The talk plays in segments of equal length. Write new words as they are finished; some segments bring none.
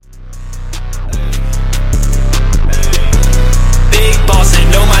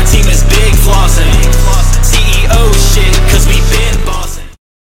know my team is big flossing. CEO shit, cause we been bossing.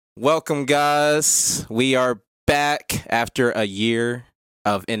 Welcome, guys. We are back after a year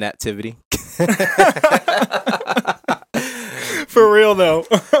of inactivity. For real, though.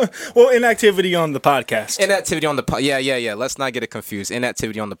 Well, inactivity on the podcast. Inactivity on the yeah. Let's not get it confused.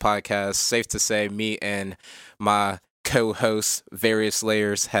 Inactivity on the podcast. Safe to say, me and my co-host, Various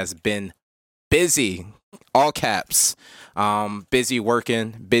Layers, has been busy. All caps. Busy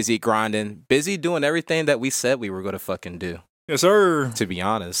working, busy grinding, busy doing everything that we said we were going to fucking do. Yes, sir. To be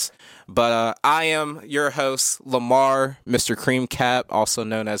honest. But I am your host, Lamar, Mr. Cream Cap, also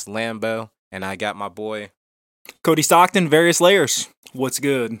known as Lambo. And I got my boy Cody Stockton, Various Layers. What's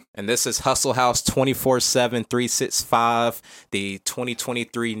good? And this is Hustle House 24/7, 365, the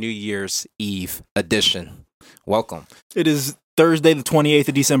 2023 New Year's Eve edition. Welcome. It is Thursday, the 28th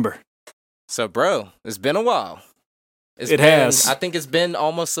of December. So, bro, it's been a while. It has. I think it's been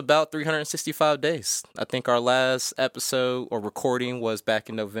almost about 365 days. I think our last episode or recording was back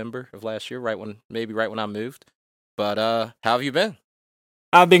in November of last year, right when I moved. But how have you been?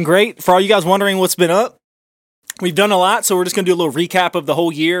 I've been great. For all you guys wondering what's been up, we've done a lot, so we're just going to do a little recap of the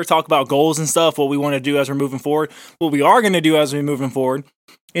whole year, talk about goals and stuff, what we want to do as we're moving forward, what we are going to do as we're moving forward,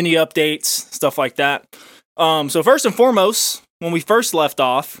 any updates, stuff like that. So first and foremost, when we first left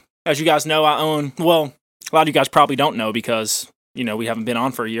off, as you guys know, a lot of you guys probably don't know because, we haven't been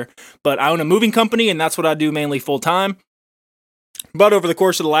on for a year, but I own a moving company, and that's what I do mainly full-time. But over the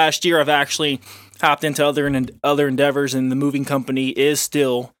course of the last year, I've actually hopped into other endeavors, and the moving company is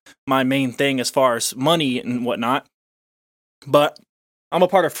still my main thing as far as money and whatnot. But I'm a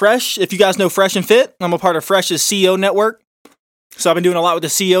part of Fresh. If you guys know Fresh and Fit, I'm a part of Fresh's CEO network. So I've been doing a lot with the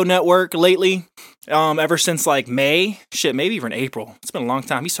CEO network lately, ever since like May. Shit, maybe even April. It's been a long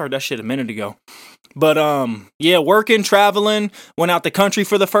time. He started that shit a minute ago. But working, traveling, went out the country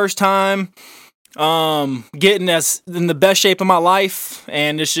for the first time. Getting in the best shape of my life,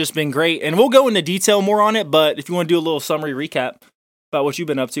 and it's just been great. And we'll go into detail more on it, but if you want to do a little summary recap about what you've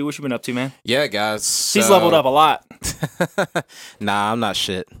been up to, man. Yeah, guys. He's leveled up a lot. Nah, I'm not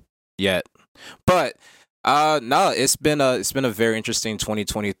shit yet. But no, it's been a very interesting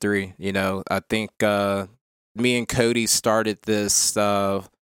 2023. I think me and Cody started this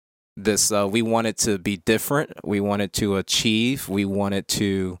we wanted to be different. We wanted to achieve. We wanted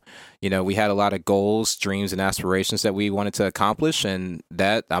to, we had a lot of goals, dreams, and aspirations that we wanted to accomplish. And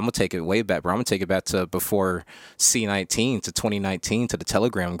that, I'm going to take it way back, bro. I'm going to take it back to before C19, to 2019, to the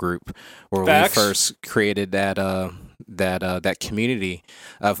Telegram group, where Facts. we first created that community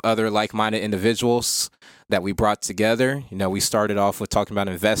of other like-minded individuals that we brought together. We started off with talking about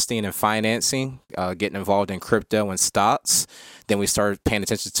investing and financing, getting involved in crypto and stocks. Then we started paying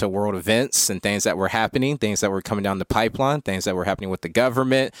attention to world events and things that were happening, things that were coming down the pipeline, things that were happening with the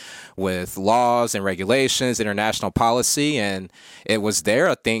government, with laws and regulations, international policy. And it was there,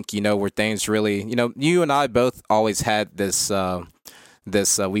 I think, where things really, you and I both always had this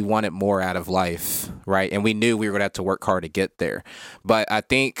we wanted more out of life, right? And we knew we were gonna have to work hard to get there. But I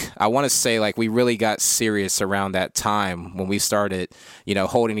think I want to say, like, we really got serious around that time when we started,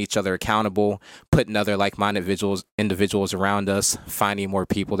 holding each other accountable, putting other like-minded individuals around us, finding more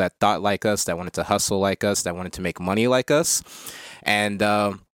people that thought like us, that wanted to hustle like us, that wanted to make money like us. And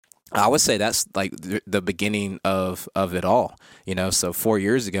I would say that's like the beginning of it all, so 4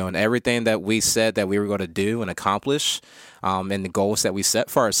 years ago, and everything that we said that we were going to do and accomplish, and the goals that we set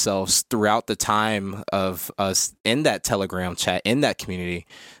for ourselves throughout the time of us in that Telegram chat, in that community,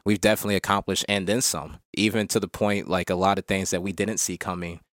 we've definitely accomplished, and then some, even to the point, like, a lot of things that we didn't see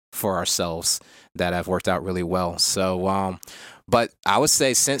coming for ourselves that have worked out really well. So, but I would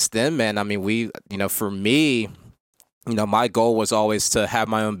say since then, man, I mean, for me, my goal was always to have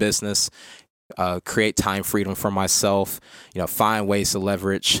my own business, create time freedom for myself, find ways to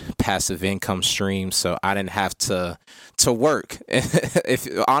leverage passive income streams so I didn't have to work. If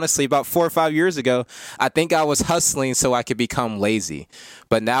honestly, about 4 or 5 years ago, I think I was hustling so I could become lazy.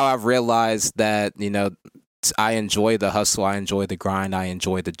 But now I've realized that, I enjoy the hustle. I enjoy the grind. I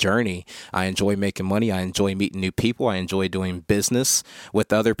enjoy the journey. I enjoy making money. I enjoy meeting new people. I enjoy doing business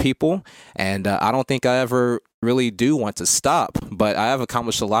with other people. And I don't think I ever really do want to stop, but I have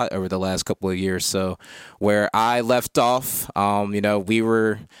accomplished a lot over the last couple of years. So where I left off, I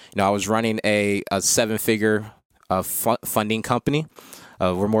was running a 7-figure funding company.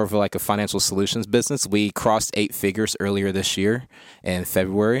 We're more of like a financial solutions business. We crossed 8 figures earlier this year in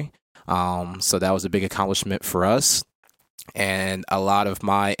February. So that was a big accomplishment for us. And a lot of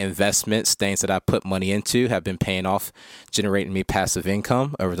my investments, things that I put money into, have been paying off, generating me passive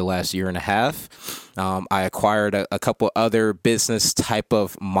income over the last year and a half. I acquired a couple other business type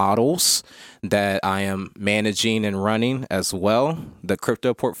of models that I am managing and running as well. The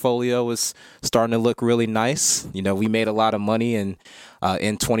crypto portfolio is starting to look really nice. You know, we made a lot of money in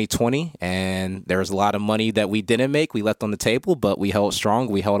 2020, and there's a lot of money that we didn't make. We left on the table, but we held strong.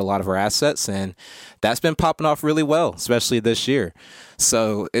 We held a lot of our assets, and that's been popping off really well, especially this year.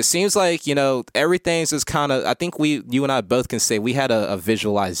 So it seems like, you know, everything's just kind of, I think you and I both can say we had a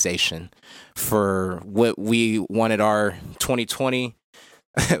visualization for what we wanted our 2020.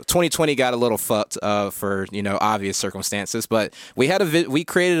 2020 got a little fucked for, you know, obvious circumstances, but we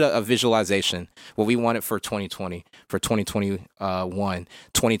created a visualization what we wanted for 2020, for 2021,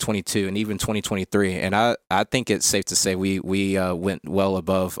 2022, and even 2023. And I think it's safe to say we went well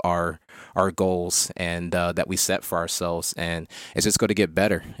above our goals and that we set for ourselves, and it's just going to get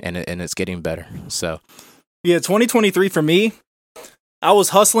better, and it's getting better. So yeah, 2023 for me, I was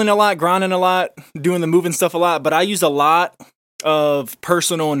hustling a lot, grinding a lot, doing the moving stuff a lot, but I used a lot of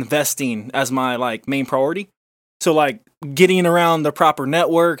personal investing as my like main priority. So like getting around the proper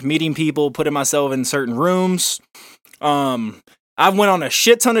network, meeting people, putting myself in certain rooms. I went on a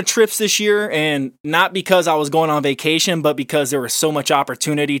shit ton of trips this year, and not because I was going on vacation, but because there was so much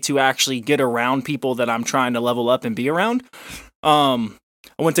opportunity to actually get around people that I'm trying to level up and be around. I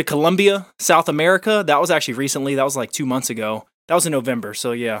went to Colombia, South America. That was actually recently. That was like 2 months ago. That was in November.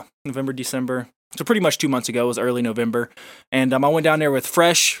 So yeah, November, December. So pretty much 2 months ago. It was early November. And I went down there with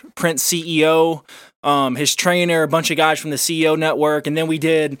Fresh, Prince CEO, his trainer, a bunch of guys from the CEO network. And then we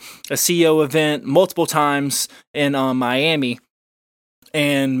did a CEO event multiple times in Miami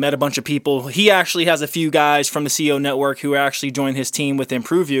and met a bunch of people. He actually has a few guys from the CEO network who actually joined his team with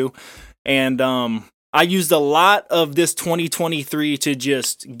ImproveU. And I used a lot of this 2023 to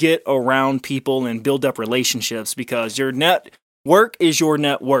just get around people and build up relationships, because your network is your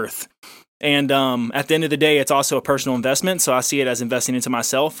net worth. And at the end of the day, it's also a personal investment. So I see it as investing into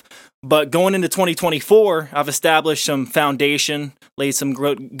myself. But going into 2024, I've established some foundation, laid some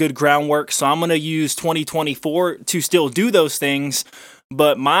good groundwork. So I'm going to use 2024 to still do those things.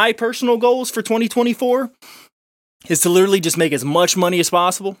 But my personal goals for 2024 is to literally just make as much money as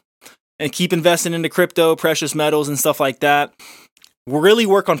possible and keep investing into crypto, precious metals, and stuff like that. Really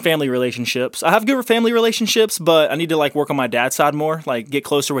work on family relationships. I have good family relationships, but I need to like work on my dad's side more, like get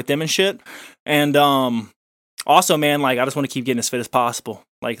closer with them and shit. And also, man, like I just want to keep getting as fit as possible.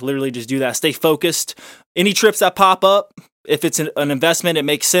 Like literally just do that. Stay focused. Any trips that pop up, if it's an investment, it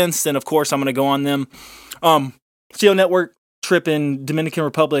makes sense, then of course I'm going to go on them. CEO Network trip in Dominican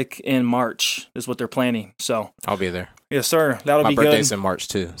Republic in March is what they're planning. So I'll be there. Yes, sir. That'll be good. My birthday's in March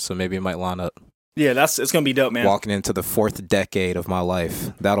too, so maybe it might line up. Yeah, it's going to be dope, man. Walking into the 4th decade of my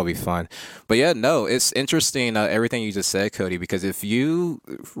life. That'll be fun. But yeah, no, it's interesting, everything you just said, Cody, because if you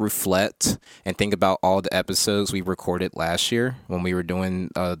reflect and think about all the episodes we recorded last year when we were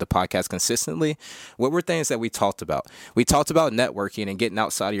doing the podcast consistently, what were things that we talked about? We talked about networking and getting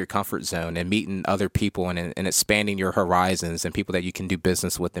outside of your comfort zone and meeting other people and expanding your horizons and people that you can do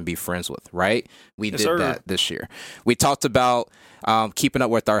business with and be friends with, right? We did that this year. We talked about keeping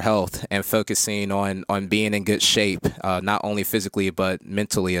up with our health and focusing on being in good shape, not only physically but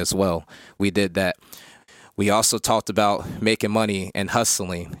mentally as well. We did that. We also talked about making money and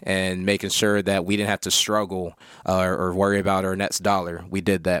hustling and making sure that we didn't have to struggle or worry about our next dollar. We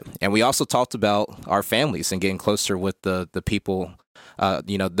did that. And we also talked about our families and getting closer with the people,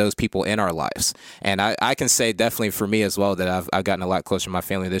 those people in our lives. And I can say definitely for me as well that I've gotten a lot closer to my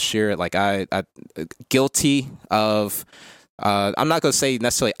family this year. Like I guilty of... I'm not going to say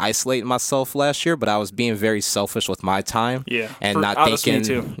necessarily isolating myself last year, but I was being very selfish with my time. Yeah. And not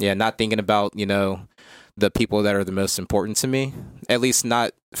thinking about, the people that are the most important to me, at least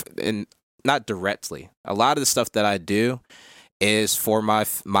not directly. A lot of the stuff that I do is for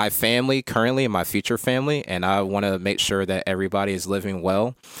my family currently and my future family. And I want to make sure that everybody is living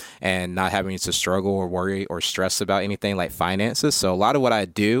well and not having to struggle or worry or stress about anything like finances. So a lot of what I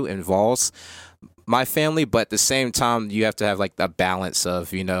do involves my family, but at the same time, you have to have like a balance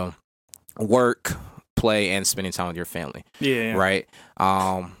of, work, play, and spending time with your family. Yeah. Right.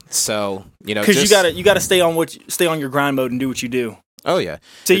 So, because you gotta stay on your grind mode and do what you do. Oh yeah.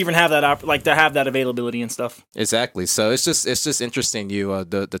 To even have that to have that availability and stuff. Exactly. So it's just interesting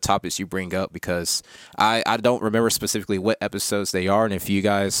the topics you bring up, because I don't remember specifically what episodes they are, and if you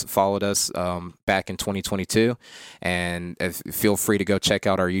guys followed us back in 2022, and feel free to go check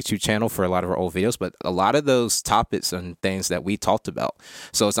out our YouTube channel for a lot of our old videos. But a lot of those topics and things that we talked about.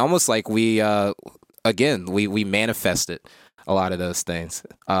 So it's almost like we manifested a lot of those things,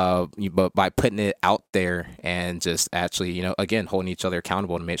 but by putting it out there and just actually, again, holding each other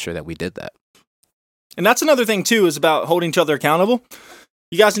accountable to make sure that we did that. And that's another thing too, is about holding each other accountable.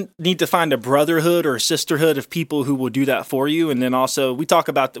 You guys need to find a brotherhood or a sisterhood of people who will do that for you. And then also, we talked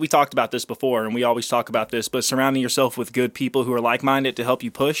about this before, and we always talk about this, but surrounding yourself with good people who are like-minded to help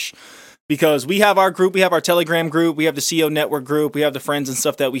you push. Because we have our group, we have our Telegram group, we have the CEO Network group, we have the friends and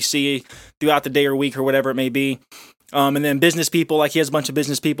stuff that we see throughout the day or week or whatever it may be. And then business people, like he has a bunch of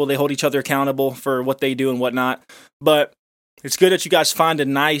business people, they hold each other accountable for what they do and whatnot. But it's good that you guys find a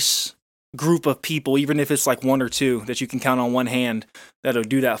nice group of people, even if it's like one or two that you can count on one hand, that'll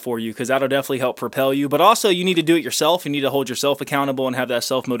do that for you, because that'll definitely help propel you. But also, you need to do it yourself. You need to hold yourself accountable and have that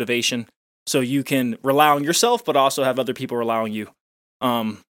self-motivation so you can rely on yourself, but also have other people rely on you.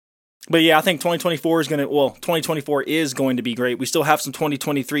 But yeah, I think 2024 is going to be great. We still have some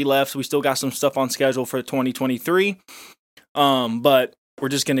 2023 left. We still got some stuff on schedule for 2023. But we're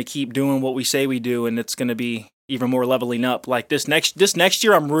just going to keep doing what we say we do, and it's going to be even more leveling up. Like this next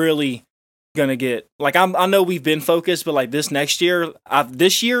year, I'm really gonna get, like, I know we've been focused, but like this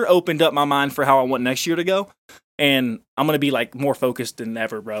year opened up my mind for how I want next year to go, and I'm gonna be like more focused than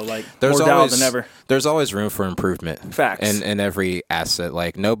ever, bro. Like more dialed than ever. There's always room for improvement. Facts. In every asset.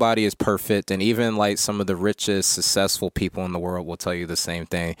 Like nobody is perfect, and even like some of the richest, successful people in the world will tell you the same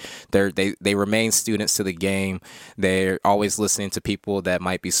thing. They remain students to the game. They're always listening to people that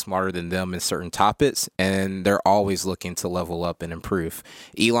might be smarter than them in certain topics, and they're always looking to level up and improve.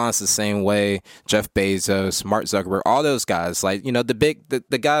 Elon's the same way. Jeff Bezos, Mark Zuckerberg, all those guys. Like, you know,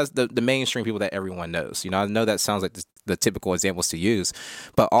 the guys, the mainstream people that everyone knows. You know, I know that sounds like the typical examples to use,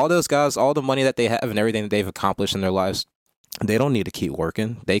 but all those guys, all the money that they have and everything that they've accomplished in their lives, they don't need to keep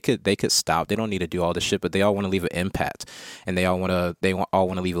working. They could stop. They don't need to do all this shit, but they all want to leave an impact, and they all want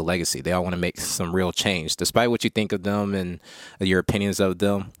to leave a legacy. They all want to make some real change, despite what you think of them and your opinions of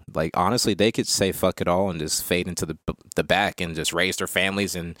them. Like, honestly, they could say fuck it all and just fade into the back and just raise their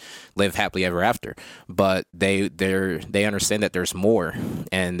families and live happily ever after. But they understand that there's more,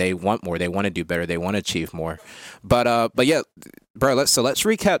 and they want more. They want to do better. They want to achieve more. But yeah, bro. Let's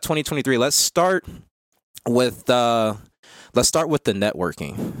recap 2023. Let's start with the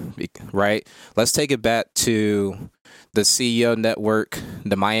networking, right? Let's take it back to the CEO Network,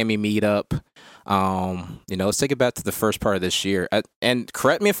 the Miami meetup. Let's take it back to the first part of this year. And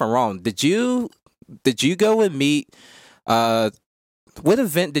correct me if I'm wrong. Did you go and meet? What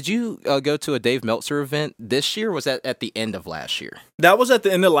event did you go to? A Dave Meltzer event this year? Or was that at the end of last year? That was at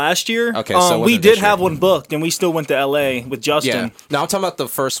the end of last year. Okay, so we did have one booked, and we still went to LA with Justin. Yeah. No, I'm talking about the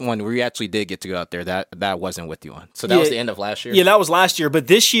first one where you actually did get to go out there. That wasn't with you on. So that was the end of last year. Yeah, that was last year. But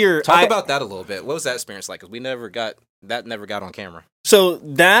this year, talk about that a little bit. What was that experience like? Because we never got on camera. So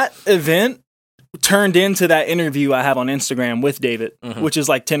that event turned into that interview I have on Instagram with David, which is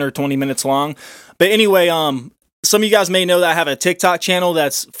like 10 or 20 minutes long. But anyway, some of you guys may know that I have a TikTok channel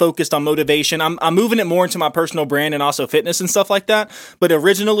that's focused on motivation. I'm moving it more into my personal brand and also fitness and stuff like that. But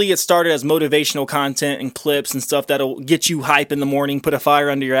originally it started as motivational content and clips and stuff that'll get you hype in the morning, put a fire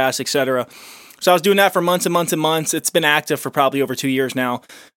under your ass, etc. So I was doing that for months and months and months. It's been active for probably over 2 years now.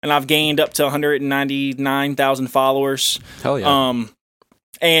 And I've gained up to 199,000 followers. Hell yeah.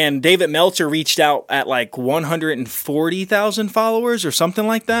 And David Meltzer reached out at like 140,000 followers or something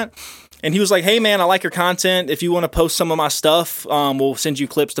like that. And he was like, hey, man, I like your content. If you want to post some of my stuff, we'll send you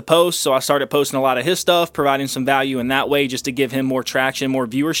clips to post. So I started posting a lot of his stuff, providing some value in that way just to give him more traction, more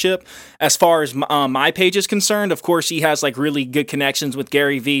viewership. As far as my page is concerned, of course, he has like really good connections with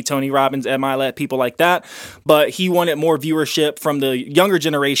Gary Vee, Tony Robbins, Ed Mylett, people like that. But he wanted more viewership from the younger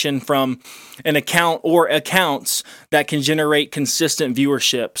generation, from an account or accounts that can generate consistent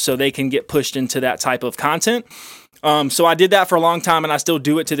viewership so they can get pushed into that type of content. So I did that for a long time, and I still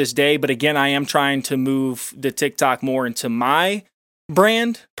do it to this day. But again, I am trying to move the TikTok more into my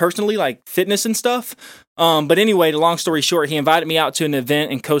brand personally, like fitness and stuff. But anyway, the long story short, he invited me out to an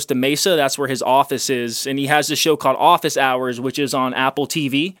event in Costa Mesa. That's where his office is. And he has this show called Office Hours, which is on Apple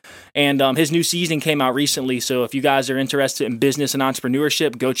TV. And his new season came out recently. So if you guys are interested in business and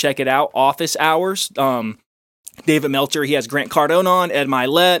entrepreneurship, go check it out. Office Hours. David Meltzer, he has Grant Cardone on, Ed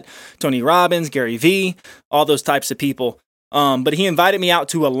Mylett, Tony Robbins, Gary Vee, all those types of people. But he invited me out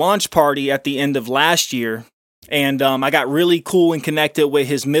to a launch party at the end of last year. And I got really cool and connected with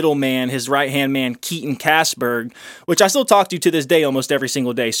his middleman, his right-hand man, Keaton Kasberg, which I still talk to this day almost every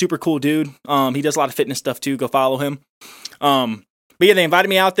single day. Super cool dude. He does a lot of fitness stuff too. Go follow him. But yeah, they invited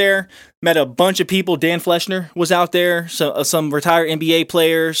me out there, met a bunch of people. Dan Fleshner was out there, so some retired NBA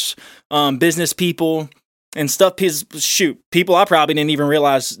players, business people, and stuff. People I probably didn't even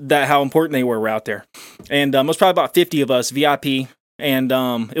realize that how important they were out there. And it was probably about 50 of us, VIP. And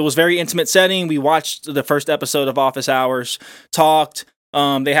it was very intimate setting. We watched the first episode of Office Hours, talked,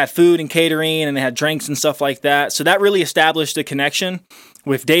 They had food and catering, and they had drinks and stuff like that. So that really established a connection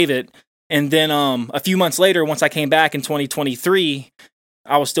with David. And then a few months later, once I came back in 2023,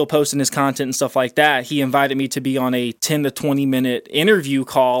 I was still posting his content and stuff like that. He invited me to be on a 10 to 20 minute interview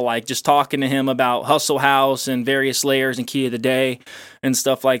call, like just talking to him about Hustle House and various layers and key of the day and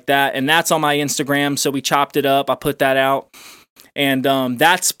stuff like that. And that's on my Instagram. So we chopped it up. I put that out. And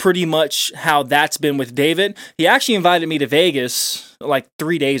that's pretty much how that's been with David. He actually invited me to Vegas like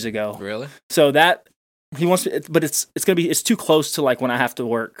 3 days ago. Really? So that he wants, but it's too close to like when I have to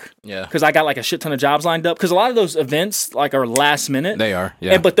work. Yeah. Because I got like a shit ton of jobs lined up. Because a lot of those events like are last minute. They are.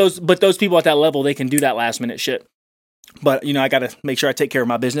 Yeah. But those people at that level, they can do that last minute shit. But I got to make sure I take care of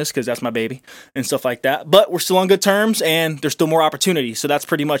my business because that's my baby and stuff like that. But we're still on good terms, and there's still more opportunities. So that's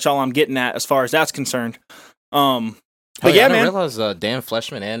pretty much all I'm getting at as far as that's concerned. But yeah, I man. didn't realize Dan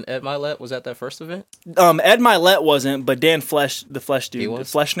Fleshman and Ed Milet was at that first event. Ed Milet wasn't, but Dan the Flesh dude, He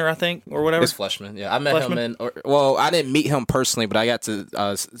was? Fleshner, I think, or whatever. It's Fleshman. Yeah, I met him I didn't meet him personally, but I got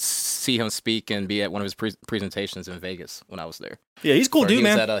to see him speak and be at one of his presentations in Vegas when I was there. Yeah, he's a cool dude, he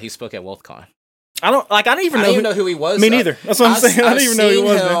man. He spoke at WealthCon. I didn't even know who he was. Me neither. That's what I'm saying. I didn't even know who he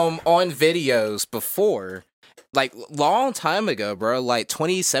was. I've seen him on videos before. Like, long time ago, bro, like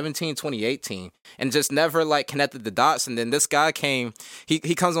 2017, 2018, and just never, like, connected the dots. And then this guy came, he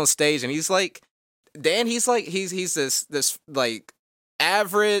comes on stage, and he's like, he's this, like,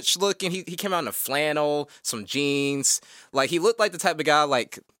 average looking, he came out in a flannel, some jeans, like, he looked like the type of guy,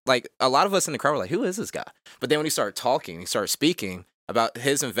 like a lot of us in the crowd were like, who is this guy? But then when he started talking, he started speaking about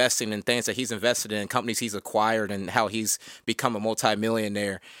his investing in things that he's invested in, companies he's acquired, and how he's become a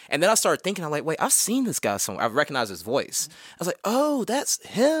multimillionaire. And then I started thinking, I'm like, wait, I've seen this guy somewhere. I've recognized his voice. I was like, oh, that's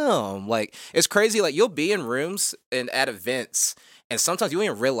him. Like, it's crazy. Like, you'll be in rooms and at events, and sometimes you don't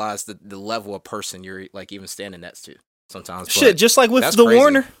even realize the level of person you're, like, even standing next to sometimes. Shit, just like with the crazy.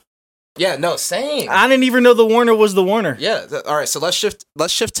 Warner. Yeah, no, same. I didn't even know the Warner was the Warner. Yeah. All right. So let's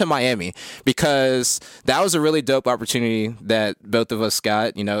shift to Miami, because that was a really dope opportunity that both of us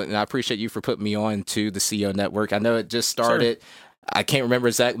got, and I appreciate you for putting me on to the CEO Network. I know it just started. Sure. I can't remember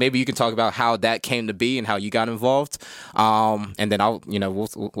exactly. Maybe you can talk about how that came to be and how you got involved. And then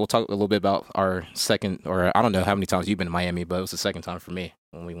we'll talk a little bit about our second, or I don't know how many times you've been to Miami, but it was the second time for me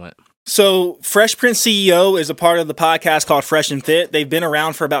when we went. So Fresh Prince CEO is a part of the podcast called Fresh and Fit. They've been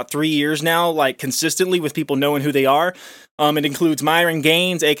around for about 3 years now, like consistently with people knowing who they are. It includes Myron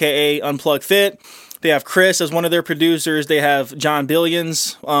Gaines, aka Unplug Fit. They have Chris as one of their producers. They have John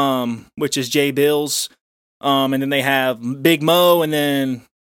Billions, which is Jay Bills. And then they have Big Mo, and then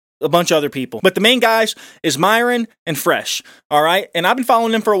a bunch of other people. But the main guys is Myron and Fresh, all right? And I've been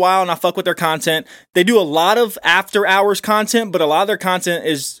following them for a while, and I fuck with their content. They do a lot of after-hours content, but a lot of their content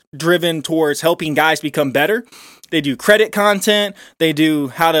is driven towards helping guys become better. They do credit content. They do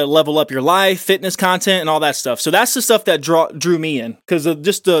how to level up your life, fitness content, and all that stuff. So that's the stuff that drew me in, because of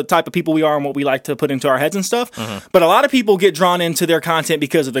just the type of people we are and what we like to put into our heads and stuff. Mm-hmm. But a lot of people get drawn into their content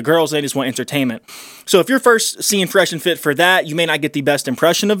because of the girls. They just want entertainment. So if you're first seeing Fresh and Fit for that, you may not get the best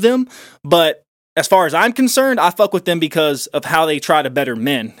impression of them. But as far as I'm concerned, I fuck with them because of how they try to better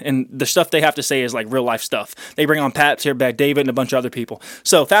men. And the stuff they have to say is like real life stuff. They bring on Pat, Back David, and a bunch of other people.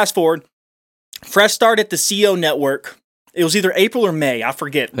 So fast forward. Fresh started the CEO Network. It was either April or May, I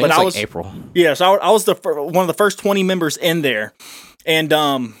forget. But I was April. Yeah, so I was one of the first 20 members in there, and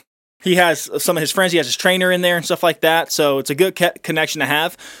he has some of his friends. He has his trainer in there and stuff like that. So it's a good connection to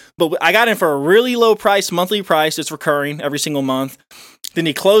have. But I got in for a really low price, monthly price. It's recurring every single month. Then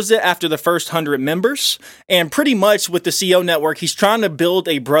he closed it after the first 100 members. And pretty much with the CEO Network, he's trying to build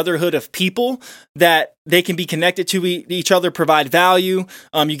a brotherhood of people that they can be connected to each other, provide value.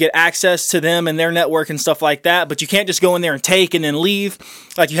 You get access to them and their network and stuff like that. But you can't just go in there and take and then leave.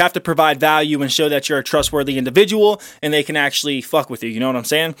 Like, you have to provide value and show that you're a trustworthy individual and they can actually fuck with you. You know what I'm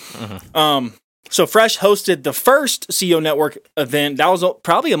saying? Mm-hmm. So Fresh hosted the first CEO Network event. That was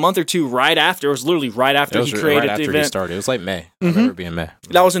probably a month or two right after. It was literally right after he created the event. He started. It was like May. I remember being May.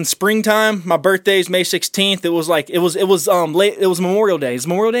 That was in springtime. My birthday is May 16th. It was late. It was Memorial Day. Is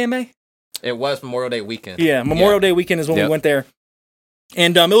Memorial Day in May? It was Memorial Day weekend. Yeah, Memorial Day weekend is when we went there.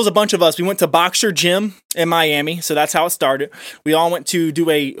 And it was a bunch of us. We went to Boxer Gym in Miami, so that's how it started. We all went to do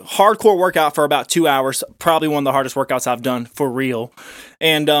a hardcore workout for about 2 hours. Probably one of the hardest workouts I've done for real.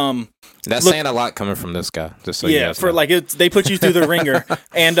 And that's saying a lot coming from this guy. Just so you guys know. They put you through the ringer.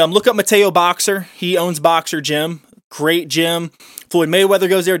 And look up Mateo Boxer. He owns Boxer Gym. Great gym. Floyd Mayweather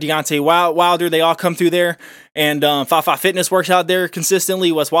goes there. Deontay Wilder. They all come through there. And Fafa Fitness works out there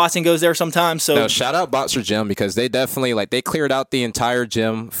consistently. Wes Watson goes there sometimes. So no, shout out Boxer Gym because they definitely they cleared out the entire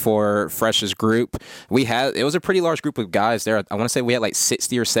gym for Fresh's group. It was a pretty large group of guys there. I want to say we had like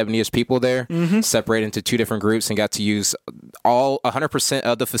 60 or 70ish people there, separated into two different groups, and got to use all 100%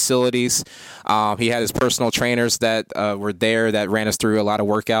 of the facilities. He had his personal trainers that were there that ran us through a lot of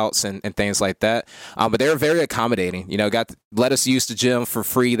workouts and things like that. But they were very accommodating. Let us use the gym for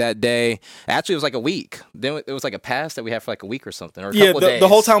free that day. Actually, it was like a week. Then it was like a pass that we had for like a week or something, or a couple of days. The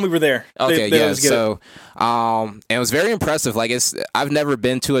whole time we were there. Okay, So, and it was very impressive. I've never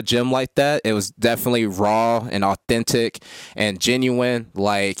been to a gym like that. It was definitely raw and authentic and genuine.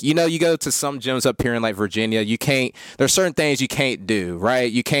 You go to some gyms up here in like Virginia, there's certain things you can't do,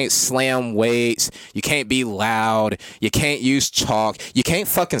 right? You can't slam weights. You can't be loud. You can't use chalk. You can't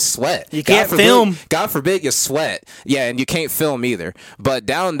fucking sweat. You can't film. God forbid you sweat. Yeah, and you can't film either. But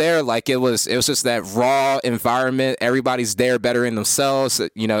down there, it was just that raw environment. Everybody's there bettering themselves.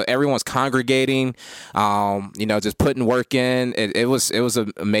 Everyone's congregating. Just putting work in. It was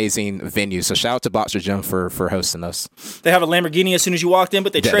an amazing venue. So shout out to Boxer Gym for hosting us. They have a Lamborghini as soon as you walked in,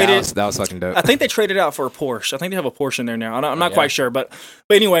 but they traded. That was fucking dope. I think they traded out for a Porsche. I think they have a Porsche in there now. I'm not quite sure, but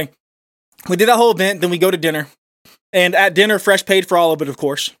anyway, we did that whole event. Then we go to dinner, and at dinner, Fresh paid for all of it, of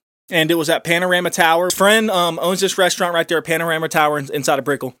course. And it was at Panorama Tower. Friend owns this restaurant right there at Panorama Tower inside of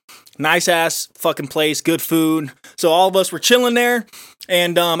Brickell. Nice ass fucking place, good food. So all of us were chilling there,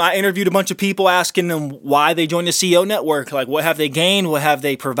 and I interviewed a bunch of people asking them why they joined the CEO network. Like, what have they gained? What have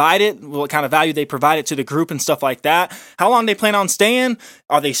they provided? What kind of value they provided to the group and stuff like that? How long they plan on staying?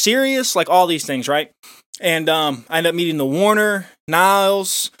 Are they serious? Like all these things, right? And I ended up meeting the Warner,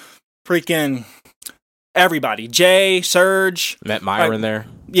 Niles, freaking everybody. Jay, Serge. Met Myron there.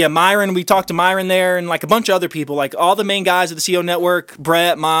 Yeah, Myron. We talked to Myron there and like a bunch of other people, like all the main guys of the CEO network,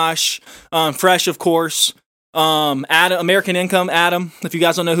 Brett, Mosh, Fresh, of course. Adam, American Income, Adam. If you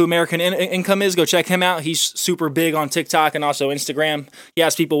guys don't know who American Income is, go check him out. He's super big on TikTok and also Instagram. He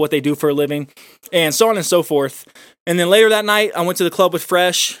asks people what they do for a living and so on and so forth. And then later that night, I went to the club with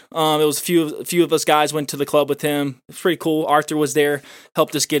Fresh. It was a few of us guys went to the club with him. It's pretty cool. Arthur was there,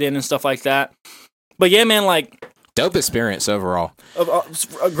 helped us get in and stuff like that. But yeah, man, dope experience overall.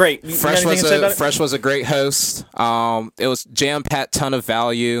 Great. Fresh was a great host. It was jam-packed, ton of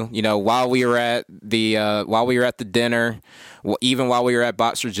value. While we were at the dinner, even while we were at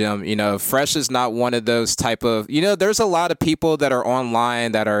Boxer Gym, Fresh is not one of those type of. There's a lot of people that are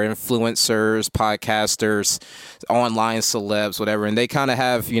online that are influencers, podcasters, online celebs, whatever, and they kind of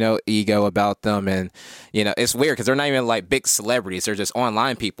have ego about them, and it's weird because they're not even like big celebrities. They're just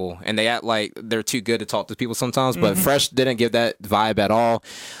online people, and they act like they're too good to talk to people sometimes. But Fresh didn't give that vibe at all.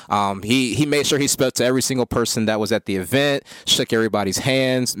 He made sure he spoke to every single person that was at the event, shook everybody's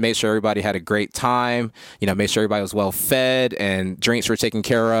hands, made sure everybody had a great time. Made sure everybody was well fed and drinks were taken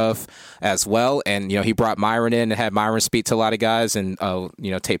care of as well. And he brought Myron in and had Myron speak to a lot of guys and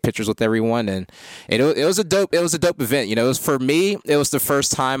take pictures with everyone. And it was a dope event. It was, for me, it was the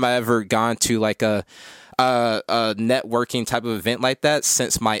first time I ever gone to like a networking type of event like that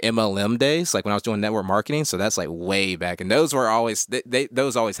since my MLM days, like when I was doing network marketing. So that's like way back, and those were always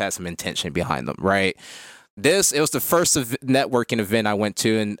those always had some intention behind them, right? It was the first networking event I went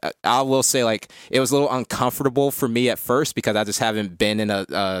to, and I will say it was a little uncomfortable for me at first because I just haven't been in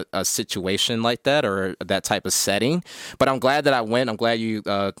a situation like that or that type of setting. But I'm glad that I went. I'm glad you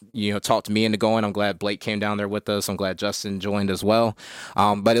talked me into going. I'm glad Blake came down there with us. I'm glad Justin joined as well.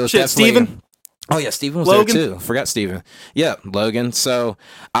 But it was definitely Steven? Oh yeah, Steven was Logan? there too. Forgot Steven. Yeah, Logan. So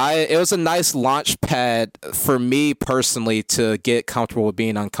it was a nice launch pad for me personally to get comfortable with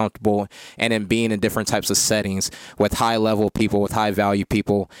being uncomfortable and in being in different types of settings with high level people, with high value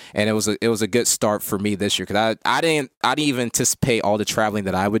people, and it was a good start for me this year because I didn't even anticipate all the traveling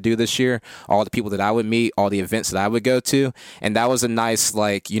that I would do this year, all the people that I would meet, all the events that I would go to, and that was a nice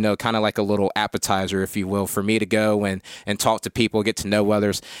kind of like a little appetizer, if you will, for me to go and talk to people, get to know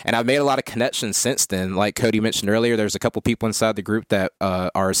others, and I've made a lot of connections since then. Like Cody mentioned earlier, there's a couple people inside the group that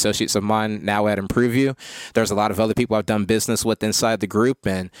are associates of mine now at ImproveU. There's a lot of other people I've done business with inside the group,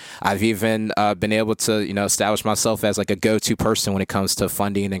 and I've even been able to establish myself as like a go-to person when it comes to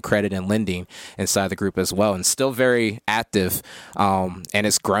funding and credit and lending inside the group as well, and still very active. And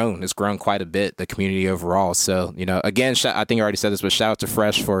it's grown quite a bit, the community overall. So again, I think I already said this, but shout out to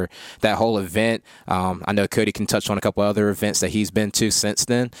Fresh for that whole event. I know Cody can touch on a couple other events that he's been to since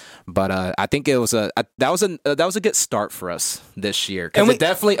then, but I think it was that was a good start for us this year, because it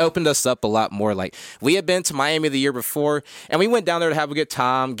definitely opened us up a lot more. Like, we had been to Miami the year before, and we went down there to have a good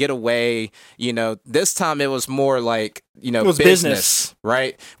time, get away. This time it was more like, it was business,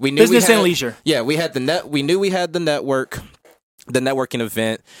 right? We knew business and leisure. Yeah, we had we knew we had the networking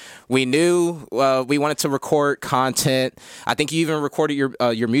event. We knew we wanted to record content. I think you even recorded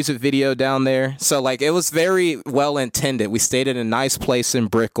your music video down there. So, like, it was very well intended. We stayed in a nice place in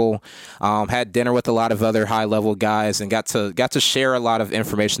Brickell, had dinner with a lot of other high level guys, and got to share a lot of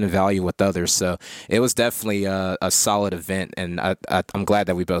information and value with others. So it was definitely a solid event, and I'm glad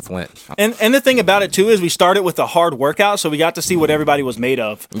that we both went. And the thing about it too is we started with a hard workout, so we got to see what everybody was made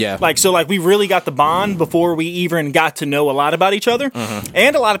of. Yeah. Like we really got the bond before we even got to know a lot about each other,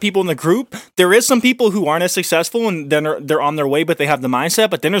 and a lot of people in the group. There is some people who aren't as successful, and then they're on their way, but they have the mindset.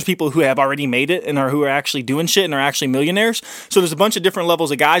 But then there's people who have already made it and who are actually doing shit and are actually millionaires. So there's a bunch of different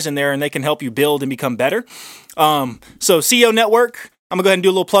levels of guys in there, and they can help you build and become better. So CEO Network, I'm gonna go ahead and do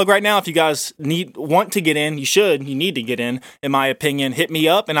a little plug right now. If you guys want to get in, you need to get in my opinion. Hit me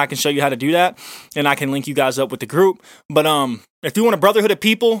up and I can show you how to do that, and I can link you guys up with the group. But if you want a brotherhood of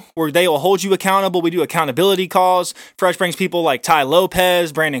people where they will hold you accountable, we do accountability calls. Fresh brings people like Ty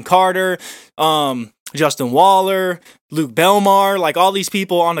Lopez, Brandon Carter, Justin Waller, Luke Belmar, like all these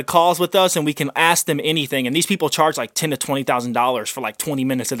people on the calls with us, and we can ask them anything. And these people charge like $10,000 to $20,000 for like 20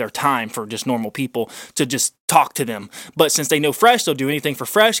 minutes of their time for just normal people to just talk to them. But since they know Fresh, they'll do anything for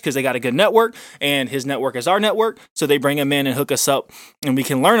Fresh because they got a good network, and his network is our network. So they bring him in and hook us up, and we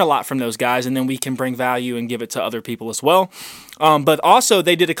can learn a lot from those guys, and then we can bring value and give it to other people as well. But also,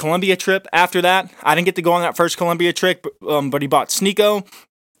 they did a Colombia trip after that. I didn't get to go on that first Colombia trip, but he bought Sneeko,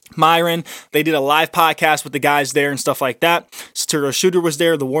 Myron. They did a live podcast with the guys there and stuff like that. Saturo Shooter was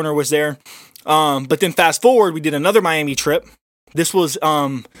there. The Warner was there. But then fast forward, we did another Miami trip. This was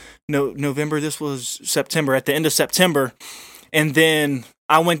November. This was September, at the end of September. And then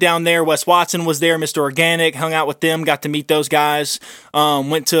I went down there. Wes Watson was there. Mr. Organic, hung out with them, got to meet those guys.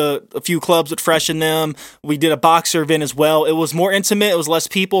 Went to a few clubs with Fresh and them. We did a boxer event as well. It was more intimate. It was less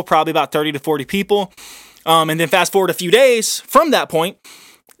people, probably about 30 to 40 people. And then fast forward a few days from that point,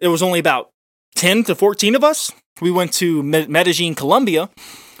 it was only about 10 to 14 of us. We went to Medellin, Colombia,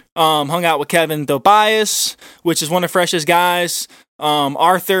 hung out with Kevin Tobias, which is one of Fresh's guys,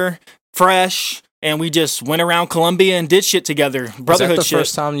 Arthur, Fresh, and we just went around Colombia and did shit together. Brotherhood shit. Is that the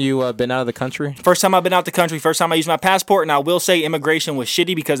first time you been out of the country? First time I've been out the country. First time I used my passport, and I will say immigration was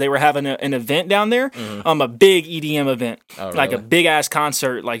shitty because they were having an event down there, a big EDM event, like a big ass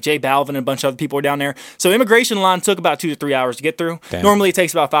concert, like J Balvin and a bunch of other people were down there. So immigration line took about 2 to 3 hours to get through. Damn. Normally it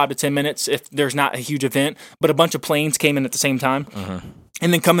takes about 5 to 10 minutes if there's not a huge event, but a bunch of planes came in at the same time.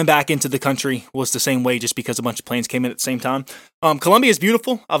 And then coming back into the country was the same way, just because a bunch of planes came in at the same time. Colombia is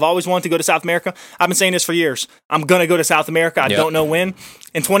beautiful. I've always wanted to go to South America. I've been saying this for years. I'm going to go to South America. I don't know when.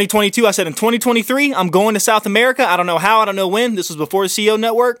 In 2022, I said in 2023, I'm going to South America. I don't know how. I don't know when. This was before the CEO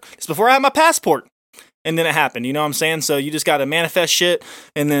Network. It's before I had my passport. And then it happened. You know what I'm saying? So you just got to manifest shit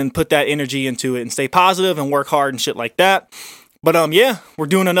and then put that energy into it and stay positive and work hard and shit like that. But yeah, we're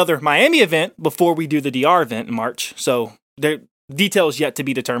doing another Miami event before we do the DR event in March. So there. Details yet to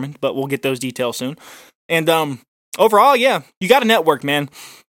be determined, but we'll get those details soon. And overall, yeah, you got to network, man.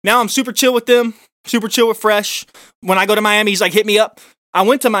 Now I'm super chill with them, super chill with Fresh. When I go to Miami, he's like, hit me up. I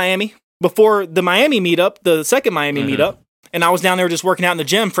went to Miami before the Miami meetup, the second Miami meetup, and I was down there just working out in the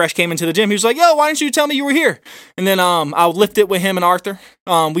gym. Fresh came into the gym. He was like, yo, why didn't you tell me you were here? And then I lifted with him and Arthur.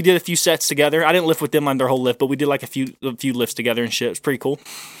 We did a few sets together. I didn't lift with them on their whole lift, but we did like a few lifts together and shit. It was pretty cool.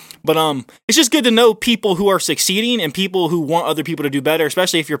 But it's just good to know people who are succeeding and people who want other people to do better,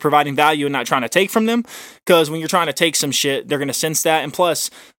 especially if you're providing value and not trying to take from them. Because when you're trying to take some shit, they're going to sense that. And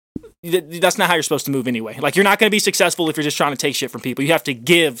plus, that's not how you're supposed to move anyway. Like, you're not going to be successful if you're just trying to take shit from people. You have to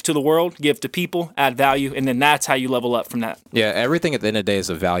give to the world, give to people, add value, and then that's how you level up from that. Yeah, everything at the end of the day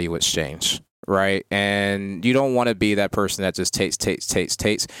is a value exchange. Right. And you don't want to be that person that just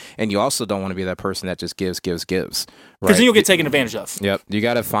takes. And you also don't want to be that person that just gives. Because then you'll get taken advantage of. Yep. You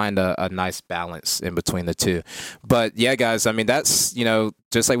got to find a nice balance in between the two. But yeah, guys, I mean, that's,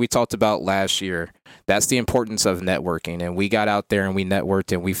 just like we talked about last year, that's the importance of networking. And we got out there and we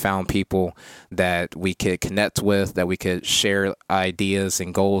networked and we found people that we could connect with, that we could share ideas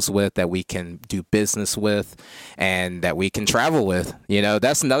and goals with, that we can do business with, and that we can travel with.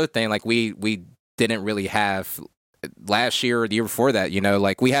 That's another thing. Like we didn't really have last year or the year before that,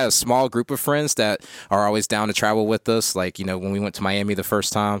 like we had a small group of friends that are always down to travel with us. Like, when we went to Miami the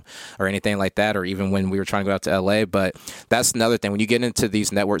first time or anything like that, or even when we were trying to go out to LA. But that's another thing. When you get into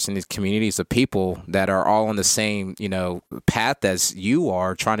these networks and these communities of people that are all on the same, path as you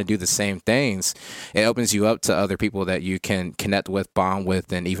are, trying to do the same things, it opens you up to other people that you can connect with, bond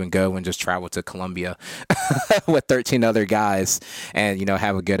with, and even go and just travel to Colombia with 13 other guys and,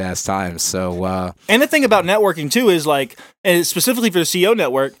 have a good ass time. So, and the thing about networking too is like, and specifically for the CEO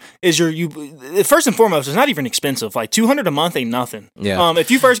network, is you first and foremost, it's not even expensive. Like $200 a month ain't nothing. Yeah.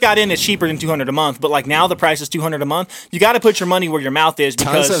 If you first got in, it's cheaper than $200 a month. But like now the price is $200 a month. You got to put your money where your mouth is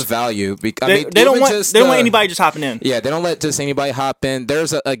because tons of value. They don't want anybody just hopping in. Yeah, they don't let just anybody hop in.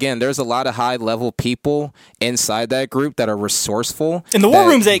 There's a lot of high level people inside that group that are resourceful. And the war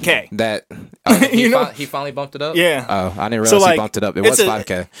room's 8K. That he finally bumped it up. Yeah. Oh, I didn't realize he bumped it up. It was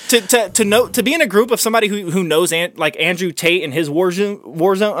 5K. To be in a group of somebody who knows like Andrew Tate and his war zone.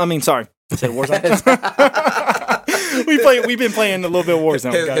 I mean, sorry, I said Warzone. We've been playing a little bit of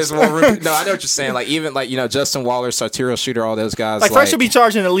Warzone, guys. His war room. No, I know what you're saying. Like even like Justin Waller, Sartorial Shooter, all those guys. Like Fresh should be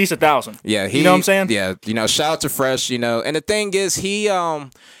charging at least $1,000. Yeah, you know what I'm saying? Yeah, shout out to Fresh. And the thing is, he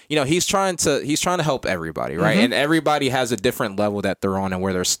he's trying to help everybody, right? Mm-hmm. And everybody has a different level that they're on and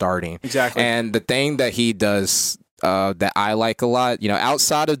where they're starting. Exactly. And the thing that he does that I like a lot,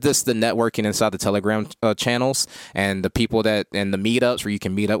 outside of the networking inside the Telegram channels and the people and the meetups where you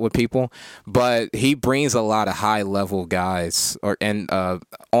can meet up with people, but he brings a lot of high level guys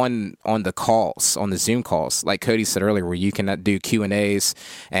on the calls, on the Zoom calls, like Cody said earlier, where you can do Q&As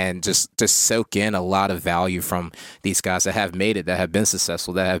and just soak in a lot of value from these guys that have made it, that have been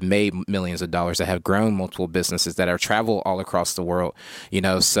successful, that have made millions of dollars, that have grown multiple businesses, that are travel all across the world,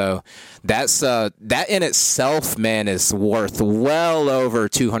 so that's that in itself, man, is worth well over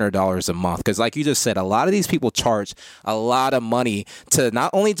 $200 a month, because like you just said, a lot of these people charge a lot of money to not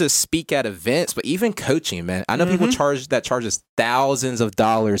only just speak at events but even coaching, man. I know people charges thousands of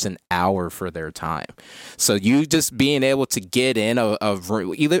dollars an hour for their time. So you just being able to get in a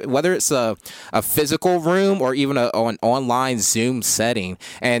room, either whether it's a physical room or even an online Zoom setting,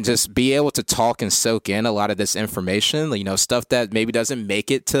 and just be able to talk and soak in a lot of this information, stuff that maybe doesn't make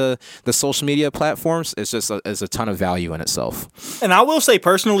it to the social media platforms, it's just is a ton of value in itself. And I will say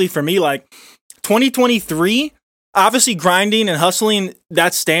personally, for me, like 2023, obviously grinding and hustling,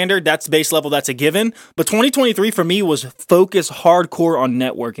 that's standard, that's base level, that's a given. But 2023 for me was focused hardcore on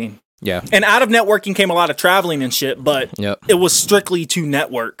networking. Yeah. And out of networking came a lot of traveling and shit, but It was strictly to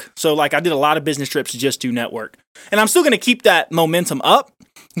network. So like I did a lot of business trips just to network. And I'm still going to keep that momentum up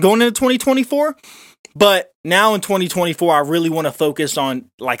going into 2024. But now in 2024, I really want to focus on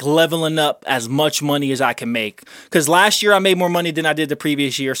like leveling up as much money as I can make. Because last year I made more money than I did the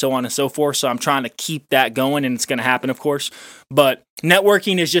previous year, so on and so forth. So I'm trying to keep that going, and it's going to happen, of course. But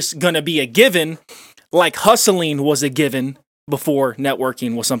networking is just going to be a given, like hustling was a given before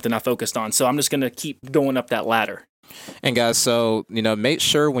networking was something I focused on. So I'm just going to keep going up that ladder. And guys, so, make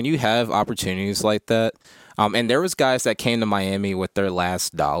sure when you have opportunities like that, and there was guys that came to Miami with their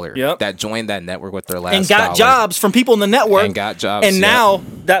last dollar, that joined that network with their last dollar. And got jobs from people in the network. And got jobs. And now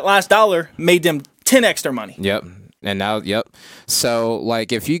that last dollar made them 10 extra money. Yep. And now, So,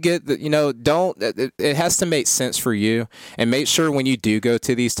 like, if you get it has to make sense for you, and make sure when you do go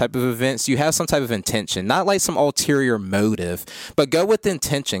to these type of events, you have some type of intention, not like some ulterior motive, but go with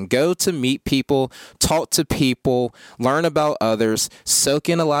intention. Go to meet people, talk to people, learn about others, soak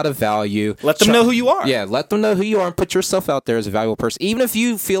in a lot of value. Let them know who you are. Yeah, let them know who you are and put yourself out there as a valuable person. Even if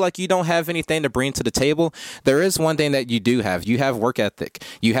you feel like you don't have anything to bring to the table, there is one thing that you do have. You have work ethic.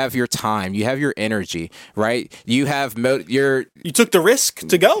 You have your time. You have your energy, right? You took the risk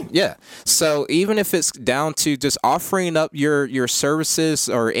to go. Yeah. So even if it's down to just offering up your services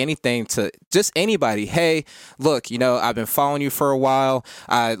or anything to just anybody, hey, look, I've been following you for a while.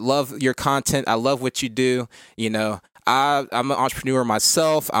 I love your content. I love what you do. I'm an entrepreneur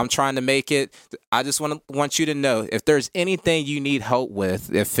myself. I'm trying to make it. I just want you to know, if there's anything you need help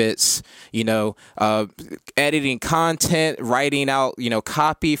with, if it's, editing content, writing out,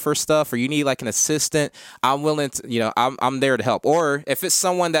 copy for stuff, or you need like an assistant, I'm willing to, I'm there to help. Or if it's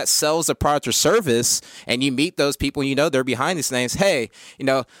someone that sells a product or service and you meet those people, they're behind these things. Hey,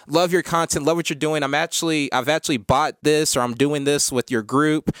 love your content, love what you're doing. I've actually bought this, or I'm doing this with your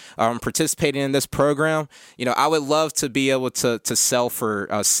group. I'm participating in this program. I would love love to be able to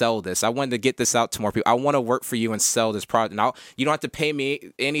sell this. I wanted to get this out to more people. I want to work for you and sell this product. And you don't have to pay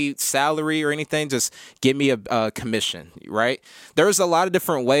me any salary or anything. Just give me a commission, right? There's a lot of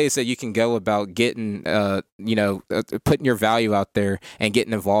different ways that you can go about getting, putting your value out there and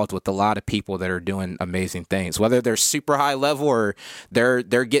getting involved with a lot of people that are doing amazing things, whether they're super high level or they're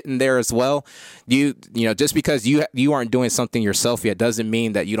getting there as well. Just because you aren't doing something yourself yet doesn't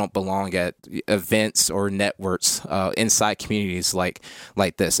mean that you don't belong at events or networks inside communities like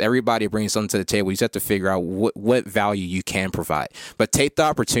this. Everybody brings something to the table. You just have to figure out what value you can provide, but take the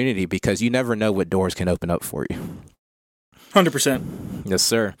opportunity because you never know what doors can open up for you. 100%. Yes,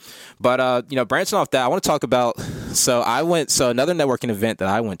 sir. But branching off that, I want to talk about. So another networking event that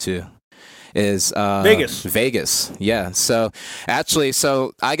I went to is Vegas. Yeah. So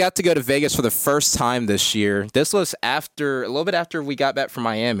I got to go to Vegas for the first time this year. This was a little bit after we got back from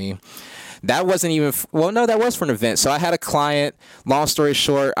Miami. That wasn't even, that was for an event. So I had a client, long story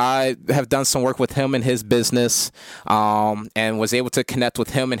short, I have done some work with him and his business, and was able to connect with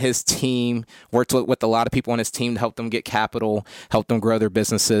him and his team, worked with a lot of people on his team to help them get capital, help them grow their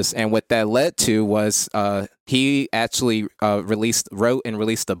businesses. And what that led to was, he actually wrote and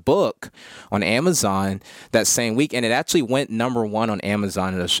released a book on Amazon that same week, and it actually went #1 on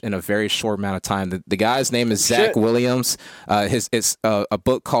Amazon in a very short amount of time. The guy's name is Zach Williams. It's a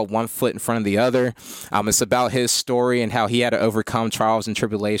book called One Foot in Front of the Other. It's about his story and how he had to overcome trials and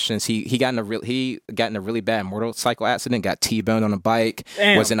tribulations. He got in a really bad motorcycle accident, got T-boned on a bike,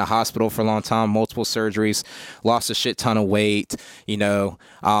 was in a hospital for a long time, multiple surgeries, lost a shit ton of weight. So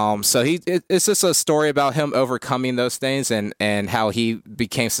it's just a story about him overcoming those things and how he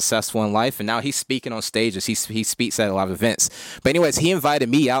became successful in life. And now he's speaking on stages. He speaks at a lot of events. But anyways, he invited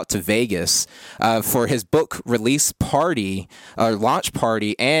me out to Vegas for his book release party, launch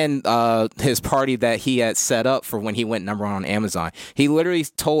party, and his party that he had set up for when he went #1 on Amazon. He literally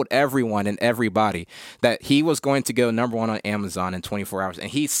told everyone and everybody that he was going to go #1 on Amazon in 24 hours. And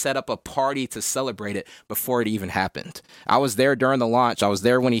he set up a party to celebrate it before it even happened. I was there during the launch. I was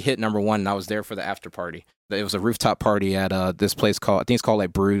there when he hit #1, and I was there for the after party. It was a rooftop party at this place I think it's called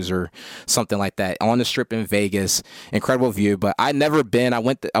like Brews or something like that, on the Strip in Vegas. Incredible view, but I'd never been. I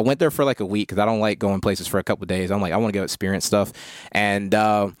went there for like a week because I don't like going places for a couple of days. I'm like, I want to go experience stuff, and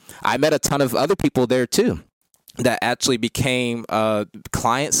I met a ton of other people there too that actually became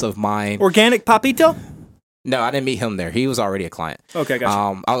clients of mine. Organic Papito? No, I didn't meet him there. He was already a client. Okay,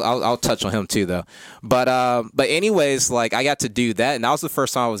 gotcha. I'll touch on him too, though. But anyways, like I got to do that, and that was the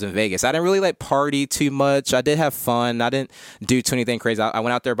first time I was in Vegas. I didn't really like party too much. I did have fun. I didn't do too anything crazy. I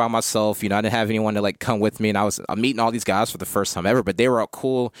went out there by myself. I didn't have anyone to like come with me, and I'm meeting all these guys for the first time ever. But they were all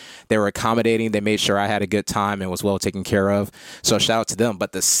cool. They were accommodating. They made sure I had a good time and was well taken care of. So shout out to them.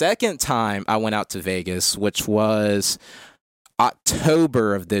 But the second time I went out to Vegas, which was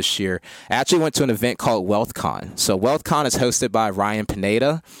October of this year, I actually went to an event called WealthCon. So WealthCon is hosted by Ryan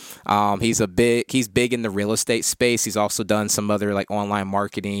Pineda. He's big in the real estate space. He's also done some other like online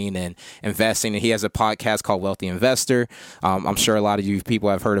marketing and investing. And he has a podcast called Wealthy Investor. I'm sure a lot of you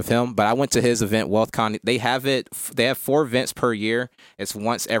people have heard of him. But I went to his event, WealthCon. They have 4 events per year. It's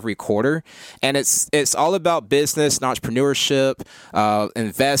once every quarter, and it's all about business and entrepreneurship,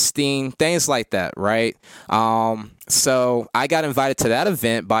 investing, things like that, right? So I got invited to that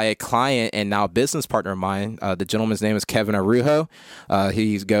event by a client and now business partner of mine. The gentleman's name is Kevin Arujo.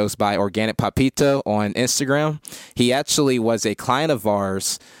 He goes by Organic Papito on Instagram. He actually was a client of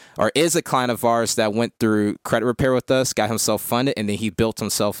ours, or is a client of ours, that went through credit repair with us, got himself funded, and then he built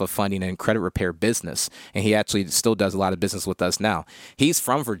himself a funding and credit repair business. And he actually still does a lot of business with us now. He's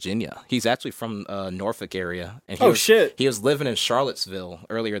from Virginia. He's actually from Norfolk area. And he was living in Charlottesville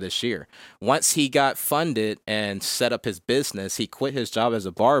earlier this year. Once he got funded and set up his business, he quit his job as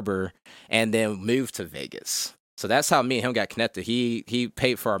a barber and then moved to Vegas. So that's how me and him got connected. He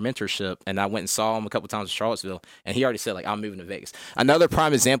paid for our mentorship, and I went and saw him a couple times in Charlottesville, and he already said, like, I'm moving to Vegas. Another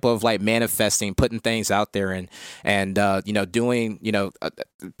prime example of, like, manifesting, putting things out there and doing,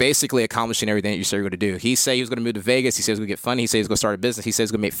 basically accomplishing everything that you said you're going to do. He said he was going to move to Vegas. He said he was going to get funding. He said he was going to start a business. He said he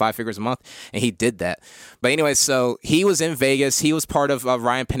was going to make 5 figures a month, and he did that. But anyway, so he was in Vegas. He was part of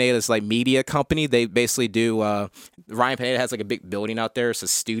Ryan Pineda's, like, media company. They basically do Ryan Pineda has, like, a big building out there. It's a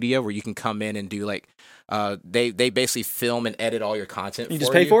studio where you can come in and do, like, they basically film and edit all your content. You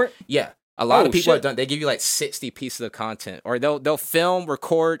just pay for it? Yeah. A lot of people have done. They give you like 60 pieces of content, or they'll film,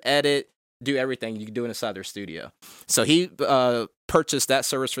 record, edit, do everything. You can do it inside their studio. So he purchased that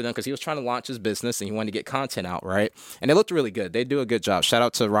service for them because he was trying to launch his business and he wanted to get content out, right? And it looked really good. They do a good job. Shout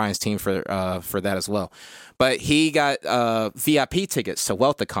out to Ryan's team for that as well. But he got VIP tickets to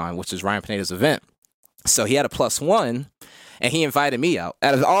WealthCon, which is Ryan Pineda's event. So he had a +1, and he invited me out.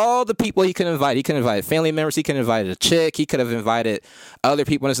 Out of all the people he could invite family members, he could have invited a chick, he could have invited other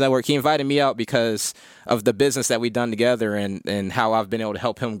people in his network. He invited me out because of the business that we've done together and how I've been able to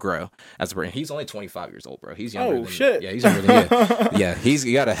help him grow as a brand. He's only 25 years old, bro. He's younger than shit. Yeah, he's younger than you. Yeah, he's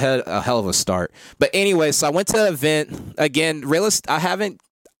got a hell of a start. But anyway, so I went to the event. Again,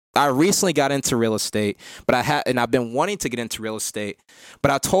 I recently got into real estate, but I've been wanting to get into real estate, but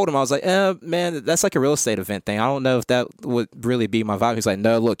I told him, I was like, man, that's like a real estate event thing. I don't know if that would really be my vibe. He's like,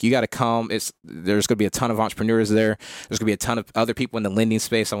 no, look, you got to come. There's going to be a ton of entrepreneurs there. There's going to be a ton of other people in the lending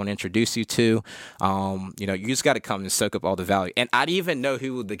space I want to introduce you to. You just got to come and soak up all the value. And I didn't even know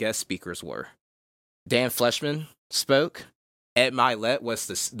who the guest speakers were. Dan Fleshman spoke. Ed Milet was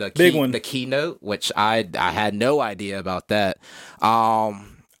the keynote, which I had no idea about that.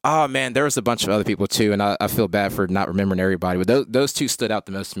 Oh, man, there was a bunch of other people, too, and I feel bad for not remembering everybody. But those two stood out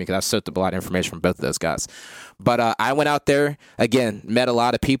the most to me because I soaked up a lot of information from both of those guys. But I went out there, again, met a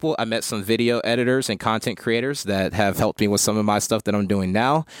lot of people. I met some video editors and content creators that have helped me with some of my stuff that I'm doing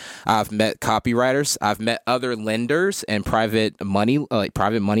now. I've met copywriters. I've met other lenders and private money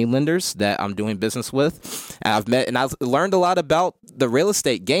lenders that I'm doing business with. And I've learned a lot about the real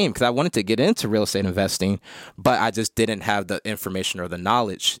estate game because I wanted to get into real estate investing, but I just didn't have the information or the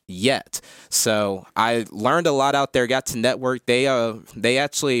knowledge yet. So I learned a lot out there, got to network. They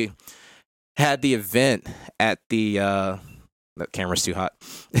actually had the event at the camera's too hot.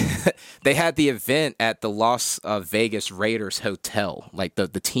 They had the event at the Las Vegas Raiders hotel, like the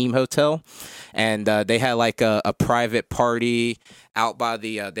team hotel, and they had like a private party out by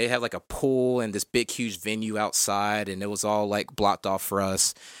they had like a pool and this big huge venue outside, and it was all like blocked off for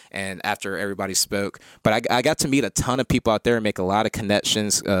us. And after everybody spoke, but I got to meet a ton of people out there and make a lot of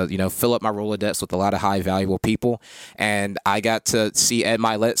connections. Fill up my Rolodex with a lot of high valuable people, and I got to see Ed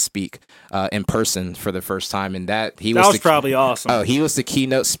Milet speak in person for the first time, and that was probably awesome. Oh, he was the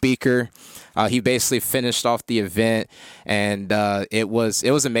keynote speaker. He basically finished off the event, and it was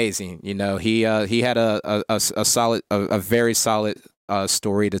amazing. He had a very solid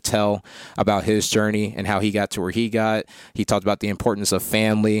story to tell about his journey and how he got to where he got. He talked about the importance of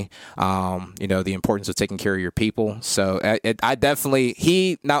family, the importance of taking care of your people. So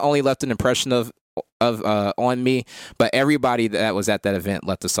he not only left an impression on me, but everybody that was at that event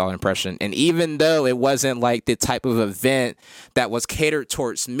left a solid impression. And even though it wasn't like the type of event that was catered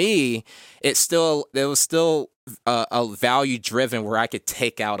towards me, it was still a value driven where I could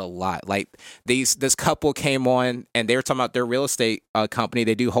take out a lot. Like this couple came on and they were talking about their real estate company.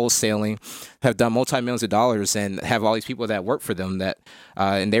 They do wholesaling, have done multi-millions of dollars, and have all these people that work for them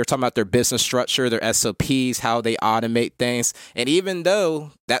and they were talking about their business structure, their SOPs, how they automate things. And even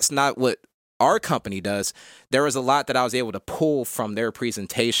though that's not what our company does, there was a lot that I was able to pull from their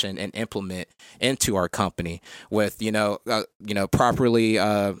presentation and implement into our company with, properly,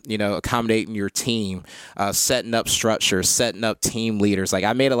 accommodating your team, setting up structure, setting up team leaders. Like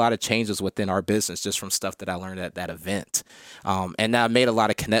I made a lot of changes within our business just from stuff that I learned at that event. And I made a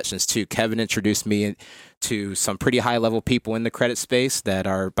lot of connections too. Kevin introduced me to some pretty high level people in the credit space that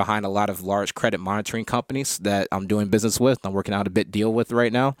are behind a lot of large credit monitoring companies that I'm doing business with. I'm working out a bit deal with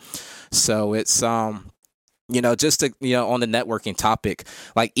right now. So it's, just to, on the networking topic,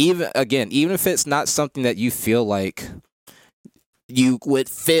 like even if it's not something that you feel like you would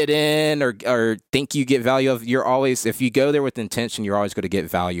fit in or think you get value of, if you go there with intention, you're always going to get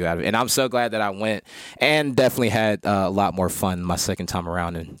value out of it. And I'm so glad that I went and definitely had a lot more fun my second time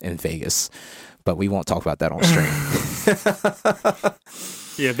around in Vegas. But we won't talk about that on stream.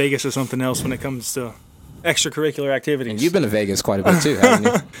 Yeah, Vegas is something else when it comes to extracurricular activities. And you've been to Vegas quite a bit too,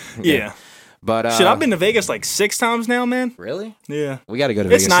 haven't you? Yeah. But shit, I've been to Vegas like 6 times now, man. Really? Yeah. We got to go to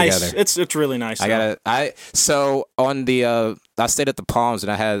Vegas nice. together. It's really nice. I stayed at the Palms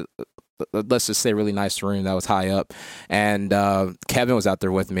and I had, let's just say, a really nice room that was high up, and Kevin was out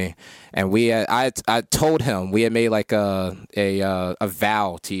there with me, and I told him we had made like a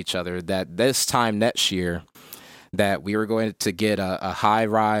vow to each other that this time next year that we were going to get a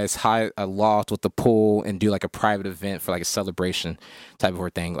high-rise, a loft with a pool and do like a private event for like a celebration type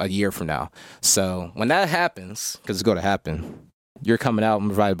of thing a year from now. So when that happens, because it's going to happen, you're coming out. I'm going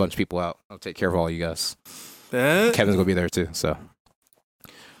to invite a bunch of people out. I'll take care of all you guys. Kevin's going to be there too, so.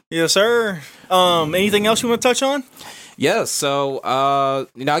 Yes, sir. Anything else you want to touch on? Yeah, so, I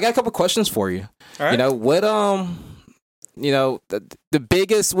got a couple questions for you. All right. What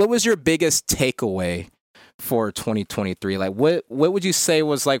was your biggest takeaway for 2023? Like what would you say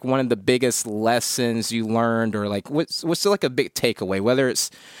was like one of the biggest lessons you learned, or like what's like a big takeaway, whether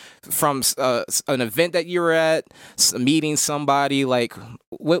it's from an event that you were at, meeting somebody, like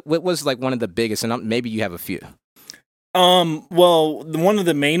what was like one of the biggest, and maybe you have a few. Well, one of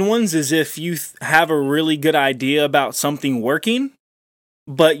the main ones is if you have a really good idea about something working,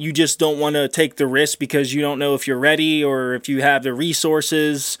 but you just don't want to take the risk because you don't know if you're ready or if you have the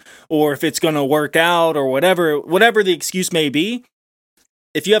resources or if it's going to work out or whatever the excuse may be.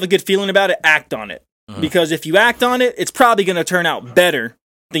 If you have a good feeling about it, act on it. Because if you act on it, it's probably going to turn out better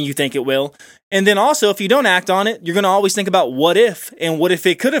than you think it will. And then also, if you don't act on it, you're going to always think about what if, and what if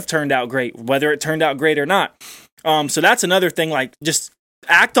it could have turned out great, whether it turned out great or not. So that's another thing, like just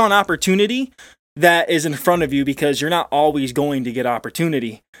act on opportunity that is in front of you, because you're not always going to get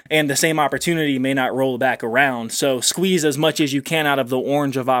opportunity, and the same opportunity may not roll back around. So squeeze as much as you can out of the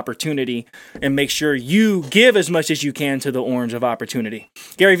orange of opportunity and make sure you give as much as you can to the orange of opportunity.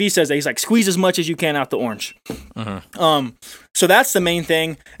 Gary Vee says that. He's like, squeeze as much as you can out the orange. So that's the main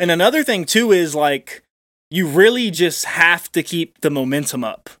thing. And another thing too is like, you really just have to keep the momentum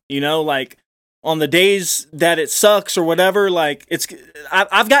up, like on the days that it sucks or whatever, like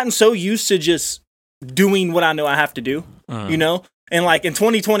I've gotten so used to just doing what I know I have to do, and like in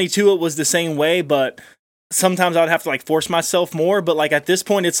 2022, it was the same way, but sometimes I would have to like force myself more. But like at this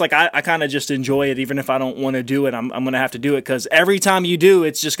point, it's like I kind of just enjoy it. Even if I don't want to do it, I'm going to have to do it, because every time you do,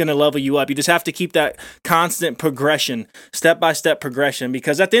 it's just going to level you up. You just have to keep that constant progression, step-by-step progression,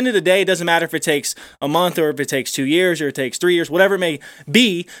 because at the end of the day, it doesn't matter if it takes a month or if it takes 2 years or it takes 3 years, whatever it may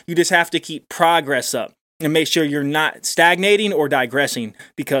be, you just have to keep progress up and make sure you're not stagnating or digressing,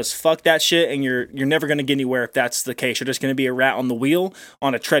 because fuck that shit, and you're never going to get anywhere if that's the case. You're just going to be a rat on the wheel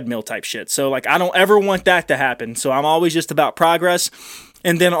on a treadmill type shit. So like, I don't ever want that to happen. So I'm always just about progress.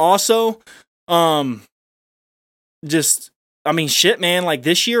 And then also, shit, man, like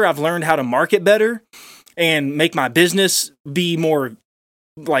this year I've learned how to market better and make my business be more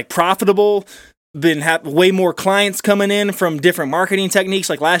like profitable. Been way more clients coming in from different marketing techniques.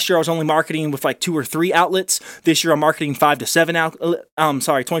 Like last year, I was only marketing with like 2 or 3 outlets. This year, I'm marketing 5 to 7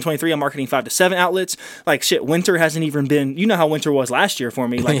 2023, I'm marketing 5 to 7 outlets. Like shit, winter hasn't even been. You know how winter was last year for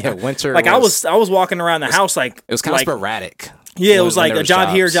me. Like winter. Like I was walking around the house like it was kind of sporadic. Yeah, it was like a job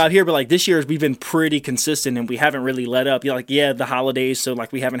here, but like this year we've been pretty consistent and we haven't really let up. The holidays, so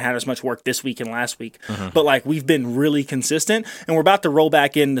like we haven't had as much work this week and last week, but like we've been really consistent, and we're about to roll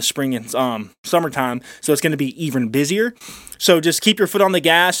back in the spring and summertime, so it's going to be even busier. So just keep your foot on the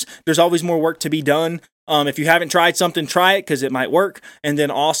gas. There's always more work to be done. If you haven't tried something, try it, because it might work. And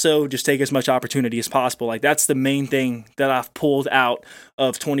then also just take as much opportunity as possible. Like that's the main thing that I've pulled out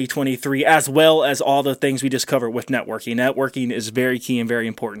of 2023, as well as all the things we just covered with networking. Networking is very key and very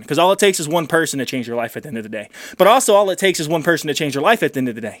important, because all it takes is one person to change your life at the end of the day. But also all it takes is one person to change your life at the end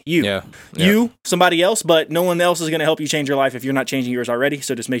of the day. You, somebody else, but no one else is going to help you change your life if you're not changing yours already.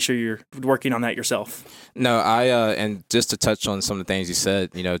 So just make sure you're working on that yourself. No, and just to touch on some of the things you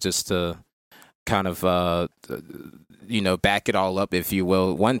said, just to kind of back it all up, if you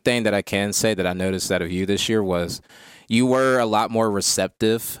will. One thing that I can say that I noticed out of you this year was you were a lot more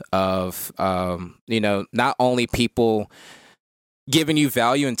receptive of not only people giving you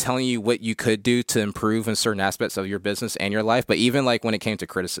value and telling you what you could do to improve in certain aspects of your business and your life, but even like when it came to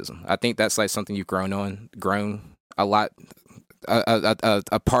criticism. I think that's like something you've grown a lot.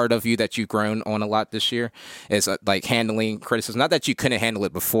 A part of you that you've grown on a lot this year is like handling criticism. Not that you couldn't handle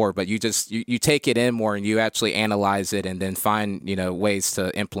it before, but you just you take it in more and you actually analyze it and then find ways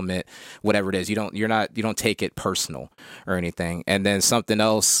to implement whatever it is. You don't take it personal or anything. And then something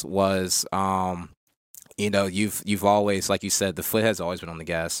else was you've always, like you said, the foot has always been on the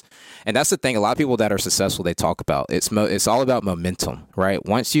gas. And that's the thing. A lot of people that are successful, they talk about it's all about momentum, right?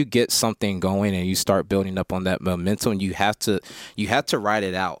 Once you get something going and you start building up on that momentum, you have to ride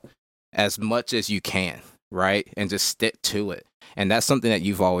it out as much as you can, right? And just stick to it. And that's something that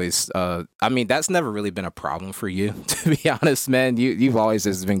you've always, that's never really been a problem for you, to be honest, man. You've always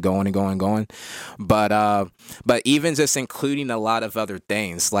just been going and going and going. But even just including a lot of other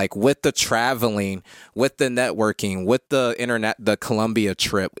things, like with the traveling, with the networking, with the Colombia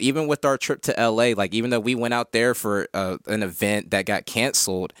trip, even with our trip to LA, like even though we went out there for an event that got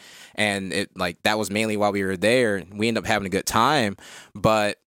canceled, and it like that was mainly while we were there, we ended up having a good time,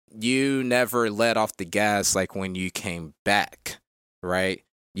 but you never let off the gas like when you came back, right?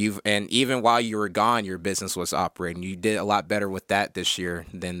 And even while you were gone, your business was operating. You did a lot better with that this year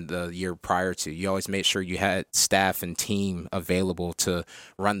than the year prior to. You always made sure you had staff and team available to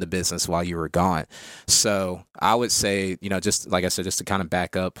run the business while you were gone. So I would say, just like I said, just to kind of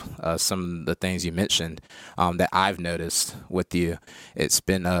back up some of the things you mentioned that I've noticed with you, it's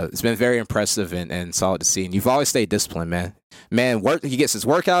been very impressive and solid to see. And you've always stayed disciplined, man. man, he gets his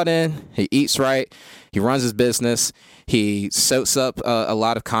workout in, he eats right, he runs his business, he soaks up a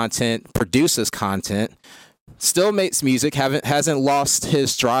lot of content, produces content, still makes music, hasn't lost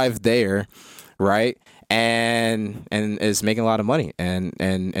his drive there, right? And is making a lot of money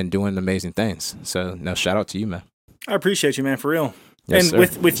and doing amazing things. So no, shout out to you, man. I appreciate you, man, for real. Yes, and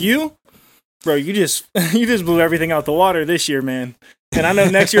sir. with you, bro, you just blew everything out the water this year, man. And I know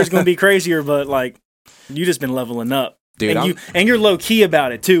next year's going to be crazier, but like you just been leveling up. Dude, and you're low key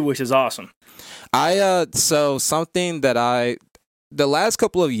about it too, which is awesome. So something that the last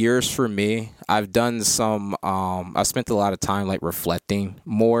couple of years for me, I've done some I spent a lot of time like reflecting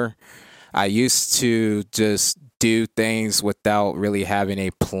more. I used to just do things without really having a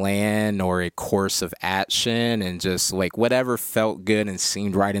plan or a course of action, and just like whatever felt good and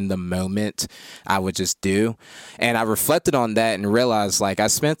seemed right in the moment, I would just do. And I reflected on that and realized like I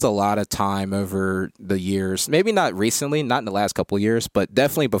spent a lot of time over the years, maybe not recently, not in the last couple of years, but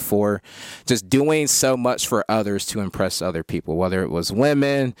definitely before, just doing so much for others to impress other people, whether it was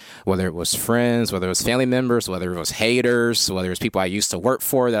women, whether it was friends, whether it was family members, whether it was haters, whether it was people I used to work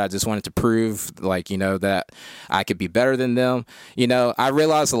for that I just wanted to prove like, that I could be better than them. I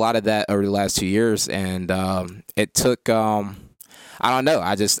realized a lot of that over the last 2 years, and it took, I don't know.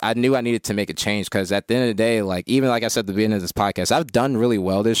 I knew I needed to make a change, because at the end of the day, like, even like I said at the beginning of this podcast, I've done really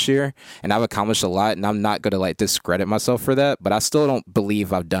well this year and I've accomplished a lot, and I'm not going to like discredit myself for that, but I still don't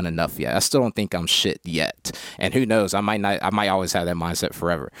believe I've done enough yet. I still don't think I'm shit yet. And who knows, I might always have that mindset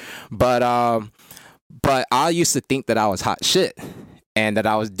forever. But I used to think that I was hot shit and that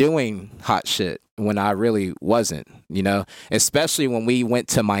I was doing hot shit when I really wasn't, especially when we went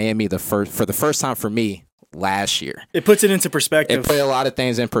to Miami for the first time for me last year. It puts it into perspective. It put a lot of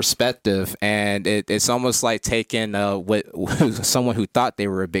things in perspective, and it's almost like taking someone who thought they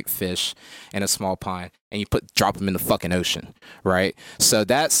were a big fish in a small pond, and you drop them in the fucking ocean, right? So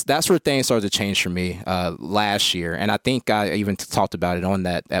that's where things started to change for me last year, and I think I even talked about it on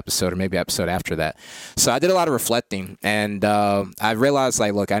that episode, or maybe episode after that. So I did a lot of reflecting, and I realized,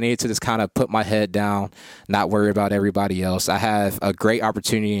 like, look, I needed to just kind of put my head down, not worry about everybody else. I have a great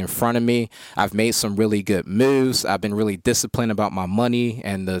opportunity in front of me. I've made some really good moves. I've been really disciplined about my money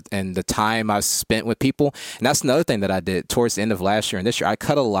and the time I've spent with people, and that's another thing that I did towards the end of last year and this year. I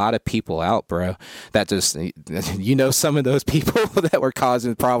cut a lot of people out, bro, that just, some of those people that were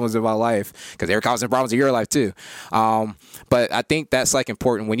causing problems in my life, because they were causing problems in your life too. But I think that's like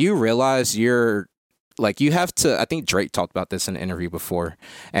important when you realize you're like, you have to, I think Drake talked about this in an interview before,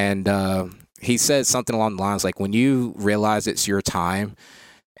 and he said something along the lines like, when you realize it's your time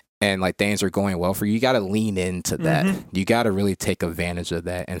and like things are going well for you, you got to lean into that. Mm-hmm. You got to really take advantage of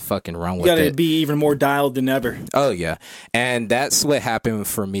that and fucking run with it. You got to be even more dialed than ever. Oh yeah. And that's what happened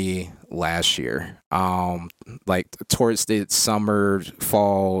for me last year. Like towards the summer,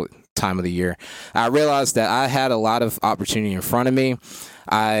 fall time of the year, I realized that I had a lot of opportunity in front of me.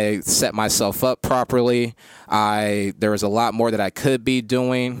 I set myself up properly. There was a lot more that I could be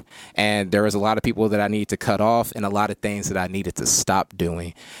doing, and there was a lot of people that I needed to cut off, and a lot of things that I needed to stop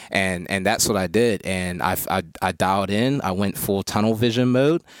doing, and that's what I did. And I dialed in. I went full tunnel vision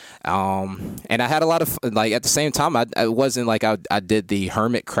mode, and I had a lot of, like, at the same time, I wasn't like I did the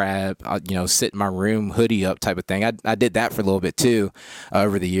hermit crab, sit in my room, hoodie up type of thing. I did that for a little bit too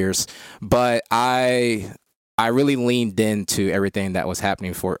over the years, but I really leaned into everything that was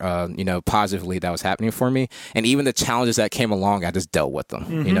happening for, positively that was happening for me. And even the challenges that came along, I just dealt with them.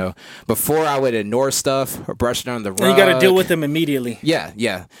 Mm-hmm. Before I would ignore stuff or brush it under the rug. And you got to deal with them immediately.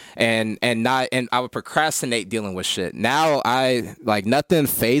 Yeah. And I would procrastinate dealing with shit. Now nothing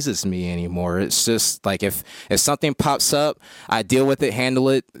phases me anymore. It's just like, if something pops up, I deal with it, handle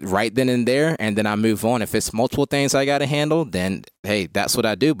it right then and there, and then I move on. If it's multiple things I got to handle, then hey, that's what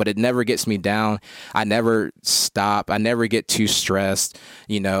I do. But it never gets me down. I never stop. I never get too stressed.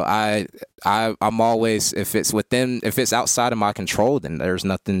 I'm always, if it's outside of my control, then there's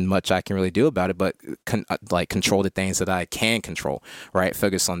nothing much I can really do about it, but control the things that I can control, right?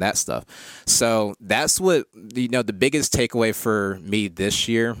 Focus on that stuff. So that's what, the biggest takeaway for me this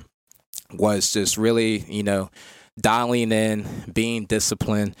year was just really, dialing in, being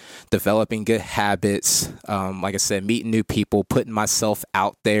disciplined, developing good habits. Like I said, meeting new people, putting myself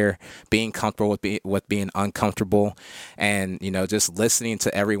out there, being comfortable with being uncomfortable, and just listening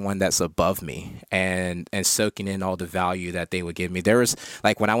to everyone that's above me and soaking in all the value that they would give me. There was,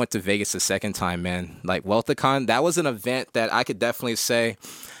 like, when I went to Vegas the second time, man, like Wealthicon, that was an event that I could definitely say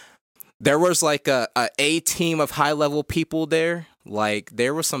there was like a team of high level people there, Like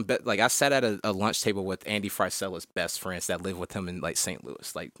there was some like I sat at a lunch table with Andy Frisella's best friends that live with him in like St.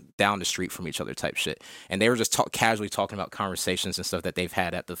 Louis, like down the street from each other type shit, and they were just casually talking about conversations and stuff that they've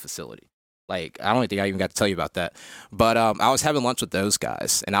had at the facility. Like I don't think I even got to tell you about that, but I was having lunch with those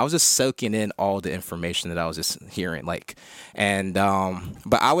guys, and I was just soaking in all the information that I was just hearing. Like, and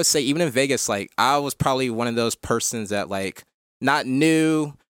but I would say even in Vegas, like I was probably one of those persons that like not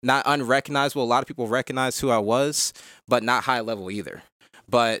new, not unrecognizable. A lot of people recognize who I was, but not high level either.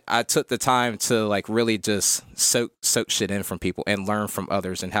 But I took the time to like really just soak shit in from people and learn from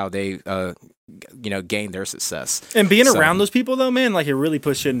others and how they gain their success. And being around those people though, man, like it really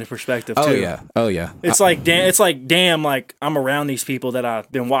puts shit into perspective too. Oh yeah. It's like damn, like I'm around these people that I've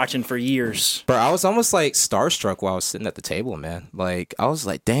been watching for years. Bro, I was almost like starstruck while I was sitting at the table, man. Like I was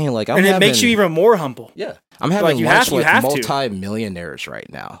like, dang, like it makes you even more humble. Yeah. I'm having lunch with multi-millionaires right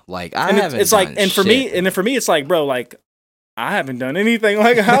now. Like I haven't it's like and for me it's like, bro, like I haven't done anything.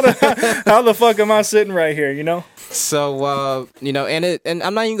 Like how the fuck am I sitting right here, you know? So and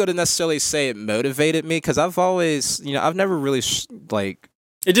I'm not even going to necessarily say it motivated me because I've always, I've never really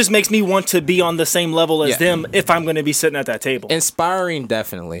it just makes me want to be on the same level as them if I'm going to be sitting at that table. Inspiring,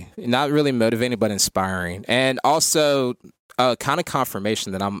 definitely. Not really motivating, but inspiring. And also kind of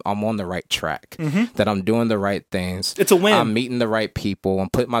confirmation that I'm on the right track, that I'm doing the right things. It's a win. I'm meeting the right people. I'm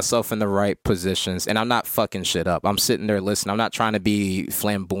putting myself in the right positions, and I'm not fucking shit up. I'm sitting there listening. I'm not trying to be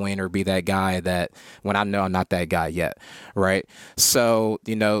flamboyant or be that guy that when I know I'm not that guy yet, right? So,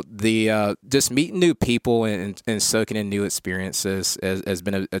 the just meeting new people and soaking in new experiences has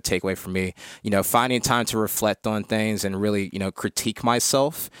been a takeaway for me. Finding time to reflect on things and really, critique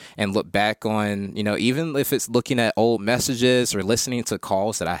myself and look back on, even if it's looking at old messages or listening to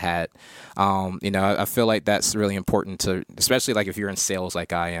calls that I had. I feel like that's really important to, especially like if you're in sales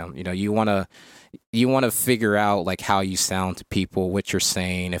like I am, you want to figure out like how you sound to people, what you're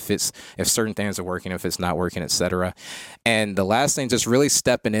saying, if certain things are working, if it's not working, etc. And the last thing, just really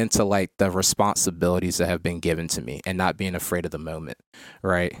stepping into like the responsibilities that have been given to me and not being afraid of the moment,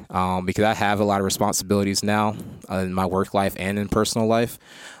 right? Because I have a lot of responsibilities now in my work life and in personal life.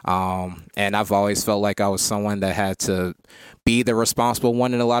 And I've always felt like I was someone that had to be the responsible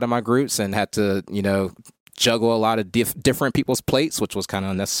one in a lot of my groups and had to, juggle a lot of different people's plates, which was kind of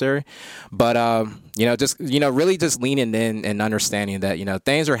unnecessary. But, really just leaning in and understanding that,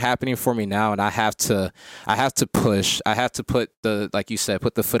 things are happening for me now and I have to push. I have to put like you said,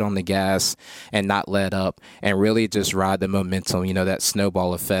 put the foot on the gas and not let up and really just ride the momentum, that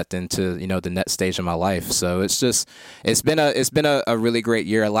snowball effect into, the next stage of my life. So it's been a really great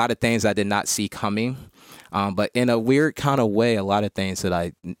year. A lot of things I did not see coming. But in a weird kind of way, a lot of things that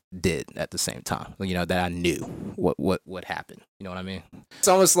I did at the same time, that I knew what would happen. You know what I mean? It's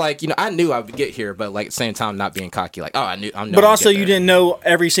almost like, I knew I would get here, but like at the same time, not being cocky, like, oh, I knew. But also you didn't know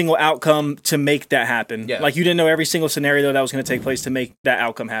every single outcome to make that happen. Yeah. Like you didn't know every single scenario that was going to take place to make that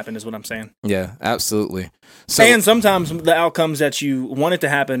outcome happen is what I'm saying. Yeah, absolutely. So, and sometimes the outcomes that you wanted to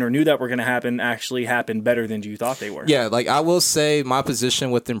happen or knew that were going to happen actually happened better than you thought they were. Yeah, like I will say my position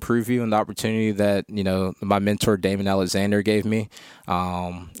with ImproveU and the opportunity that, my mentor Damon Alexander gave me,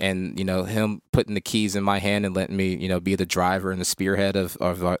 and, him putting the keys in my hand and letting me, be the driver and the spearhead of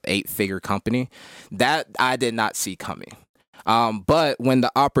an 8-figure company, that I did not see coming. But when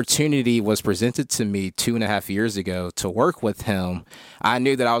the opportunity was presented to me 2.5 years ago to work with him, I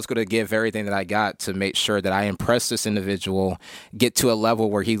knew that I was going to give everything that I got to make sure that I impress this individual, get to a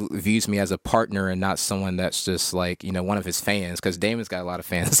level where he views me as a partner and not someone that's just like, one of his fans. Because Damon's got a lot of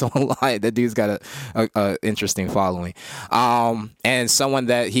fans online. That dude's got a interesting following. And someone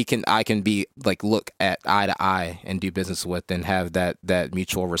that I can be like, look at eye to eye and do business with and have that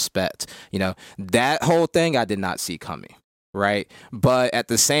mutual respect. That whole thing I did not see coming. Right. But at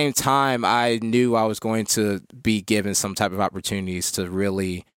the same time, I knew I was going to be given some type of opportunities to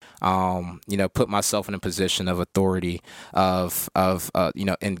really, put myself in a position of authority of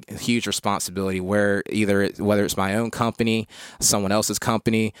and huge responsibility whether it's my own company, someone else's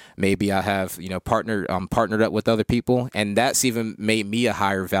company, maybe I have, partnered up with other people. And that's even made me a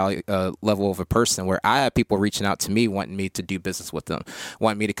higher value level of a person where I have people reaching out to me, wanting me to do business with them,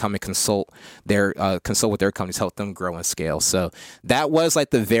 wanting me to come and consult with their companies, help them grow and scale. So that was like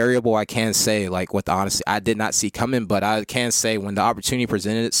the variable I can say, like with honesty, I did not see coming, but I can say when the opportunity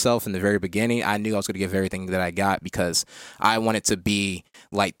presented itself in the very beginning, I knew I was going to give everything that I got because I wanted to be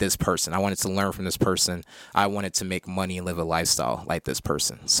like this person. I wanted to learn from this person. I wanted to make money and live a lifestyle like this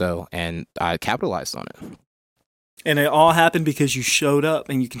person. So, and I capitalized on it. And it all happened because you showed up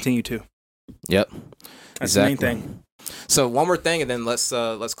and you continue to. Yep. That's exactly the main thing. So one more thing and then let's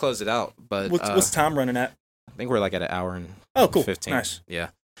close it out. But what's time running at? think we're like at an hour and Oh, cool. 15. Nice. Yeah.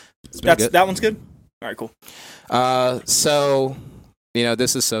 It's been good. That one's good? All right, cool. So,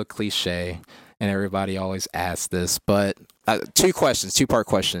 this is so cliche, and everybody always asks this, but two-part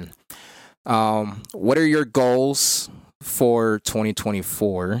question. What are your goals for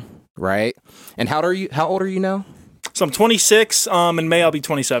 2024, right? And how old are you now? So I'm 26. In May, I'll be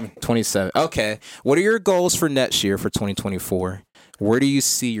 27. 27. Okay. What are your goals for next year for 2024? Where do you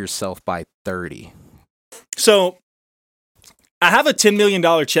see yourself by 30? So I have a $10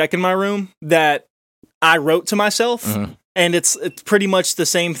 million check in my room that I wrote to myself, and it's pretty much the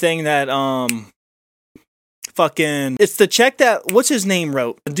same thing that it's the check that what's his name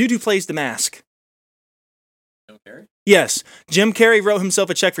wrote, the dude who plays The Mask. Jim Carrey? Yes, Jim Carrey wrote himself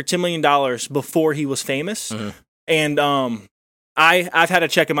a check for $10 million before he was famous, and I've had a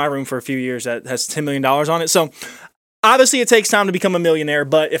check in my room for a few years that has $10 million on it. So obviously, it takes time to become a millionaire,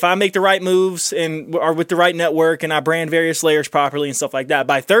 but if I make the right moves and are with the right network and I brand various layers properly and stuff like that,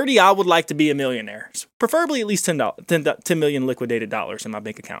 by 30, I would like to be a millionaire. Preferably at least $10 million liquidated dollars in my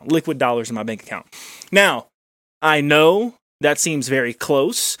bank account. Liquid dollars in my bank account. Now, I know that seems very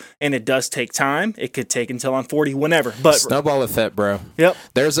close, and it does take time. It could take until I'm 40, whenever. But snowball effect, bro. Yep.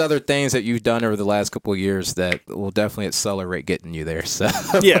 There's other things that you've done over the last couple of years that will definitely accelerate getting you there. So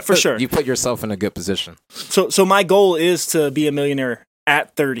yeah, for sure. You put yourself in a good position. So my goal is to be a millionaire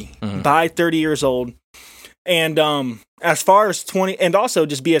at 30, by 30 years old. And as far as 20, and also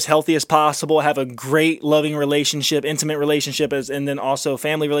just be as healthy as possible, have a great, loving relationship, intimate relationship, and then also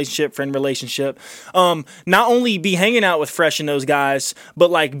family relationship, friend relationship. Not only be hanging out with Fresh and those guys,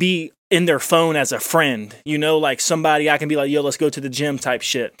 but like be in their phone as a friend, like somebody I can be like, yo, let's go to the gym type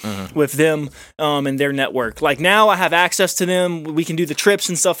shit with them and their network. Like now I have access to them. We can do the trips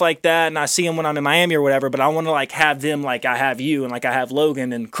and stuff like that. And I see them when I'm in Miami or whatever, but I want to like have them like I have you and like I have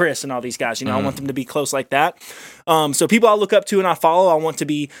Logan and Chris and all these guys, I want them to be close like that. So people I look up to and I follow, I want to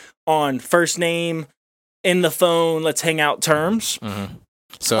be on first name, in the phone, let's hang out terms.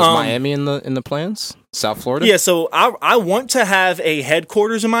 So is Miami in the plans? South Florida? Yeah, so I want to have a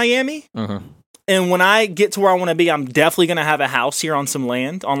headquarters in Miami. And when I get to where I want to be, I'm definitely going to have a house here on some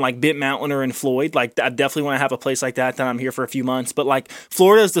land on like Bit Mountain or in Floyd. Like I definitely want to have a place like that I'm here for a few months. But like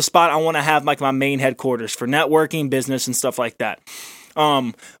Florida is the spot I want to have like my main headquarters for networking, business, and stuff like that.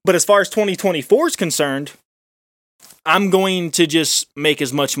 But as far as 2024 is concerned, I'm going to just make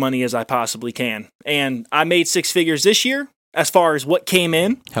as much money as I possibly can. And I made 6 figures this year. As far as what came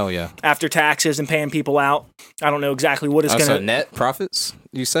in, hell yeah, after taxes and paying people out, I don't know exactly what it's so net profits,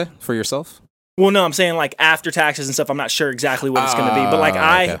 you say, for yourself? Well, no, I'm saying like after taxes and stuff. I'm not sure exactly what it's going to be, but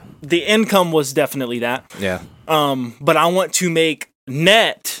like the income was definitely that. Yeah. But I want to make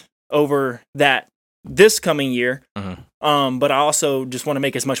net over that this coming year. But I also just want to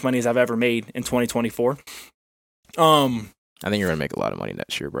make as much money as I've ever made in 2024. I think you're gonna make a lot of money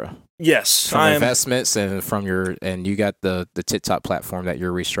next year, bro. Yes, from investments and from and you got the TikTok platform that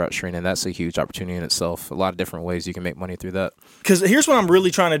you're restructuring, and that's a huge opportunity in itself. A lot of different ways you can make money through that. Because here's what I'm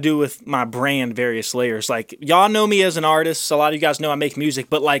really trying to do with my brand, various layers. Like y'all know me as an artist. A lot of you guys know I make music,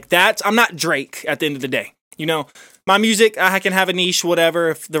 but like I'm not Drake at the end of the day. My music, I can have a niche, whatever,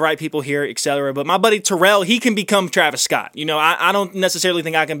 if the right people hear it, etc. But my buddy Terrell, he can become Travis Scott. I don't necessarily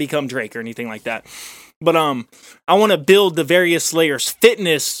think I can become Drake or anything like that. But I want to build the various layers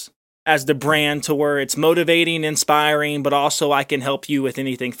fitness as the brand to where it's motivating, inspiring, but also I can help you with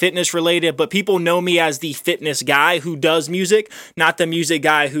anything fitness related. But people know me as the fitness guy who does music, not the music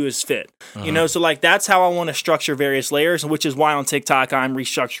guy who is fit. So like that's how I want to structure various layers, which is why on TikTok I'm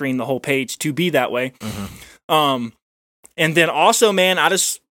restructuring the whole page to be that way. And then also, man, I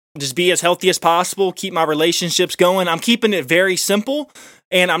just be as healthy as possible, keep my relationships going. I'm keeping it very simple,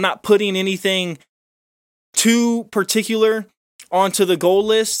 and I'm not putting anything too particular onto the goal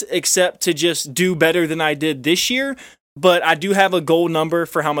list except to just do better than I did this year. But I do have a goal number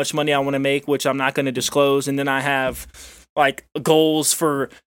for how much money I want to make, which I'm not going to disclose. And then I have like goals for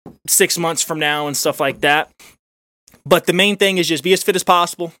 6 months from now and stuff like that. But the main thing is just be as fit as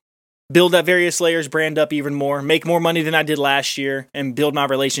possible, build that various layers, brand up even more, make more money than I did last year, and build my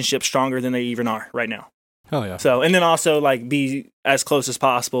relationships stronger than they even are right now. Oh yeah. So, and then also like be as close as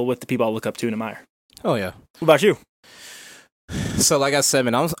possible with the people I look up to and admire. Oh yeah. What about you? So like I said,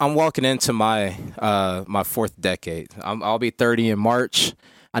 man, I'm walking into my my 4th decade. I'll be 30 in March.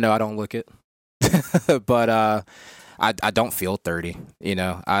 I know I don't look it, but I don't feel 30.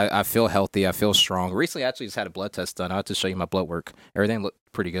 I feel healthy. I feel strong. Recently, I actually just had a blood test done. I have to show you my blood work. Everything looked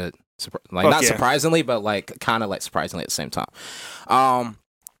pretty good. Surprisingly, but like kind of like surprisingly at the same time.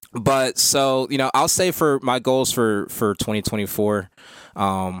 But so, I'll say for my goals for 2024,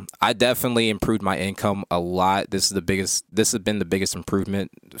 I definitely improved my income a lot. This has been the biggest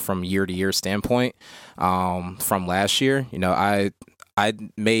improvement from year to year standpoint, from last year. I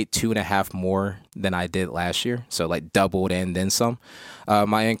made 2.5 more than I did last year. So like doubled and then some,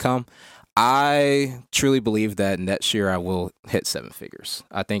 my income. I truly believe that next year I will hit 7 figures.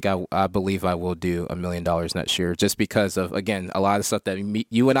 I think I believe I will do $1 million next year, just because of, again, a lot of stuff that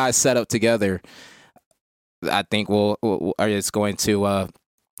you and I set up together. I think it's going to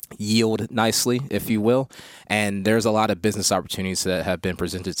yield nicely, if you will. And there's a lot of business opportunities that have been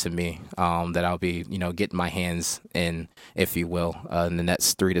presented to me, that I'll be, getting my hands in, if you will, in the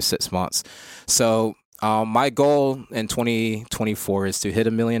next 3 to 6 months. So my goal in 2024 is to hit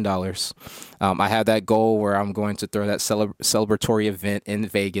 $1 million. I have that goal where I'm going to throw that celebratory event in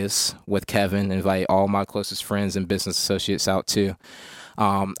Vegas with Kevin, invite all my closest friends and business associates out too.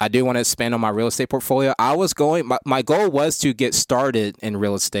 I do want to expand on my real estate portfolio. My goal was to get started in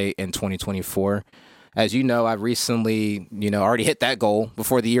real estate in 2024. As you know, I recently, already hit that goal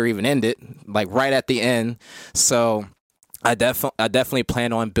before the year even ended, like right at the end. So I definitely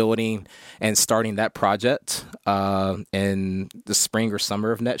plan on building and starting that project in the spring or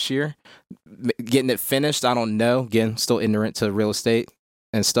summer of next year. Getting it finished, I don't know. Again, still ignorant to real estate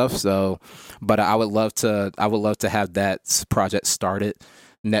and stuff. So, but I would love to have that project started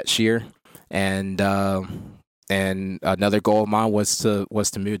next year. And another goal of mine was to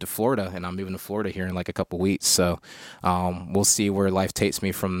move to Florida, and I'm moving to Florida here in like a couple weeks. So we'll see where life takes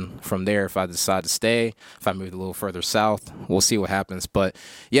me from there. If I decide to stay, if I move a little further south, we'll see what happens. But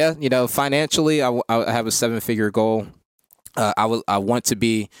yeah, financially, I have a 7-figure goal. I want to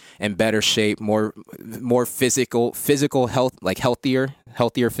be in better shape, more physical health, like healthier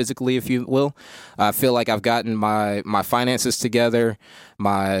physically, if you will. I feel like I've gotten my finances together.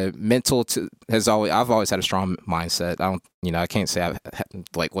 My mental I've always had a strong mindset. I can't say I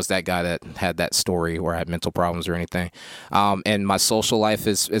was that guy that had that story where I had mental problems or anything. And my social life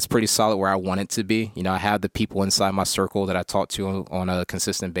is pretty solid where I want it to be. I have the people inside my circle that I talk to on a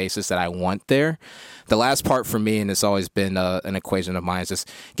consistent basis that I want there. The last part for me, and it's always been an equation of mine, is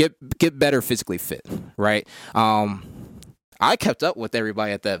just get better physically fit, right? I kept up with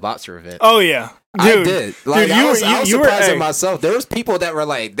everybody at that Voxer event. Oh yeah, dude, I did. Like, dude, I was surprised at hey, myself. There was people that were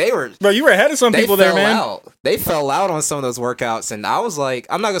like, bro, you were ahead of some people there, man. Out. They fell out on some of those workouts, and I was like,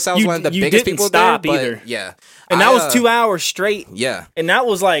 I'm not gonna say I was one of the biggest people stop there, either. But yeah, and that was 2 hours straight. Yeah, and that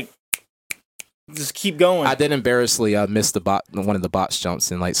was like, just keep going. I did embarrassingly miss one of the box jumps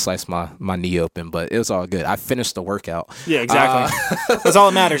and like sliced my knee open, but it was all good. I finished the workout. Yeah, exactly. That's all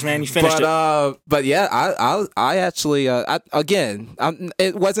that matters, man. You finished it. But yeah, I actually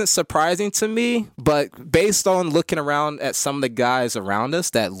it wasn't surprising to me, but based on looking around at some of the guys around us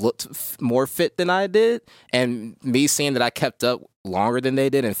that looked more fit than I did, and me seeing that I kept up longer than they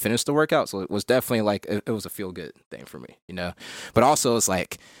did and finished the workout, so it was definitely like it was a feel good thing for me, But also it's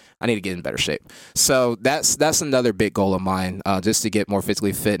like, I need to get in better shape. So that's another big goal of mine, just to get more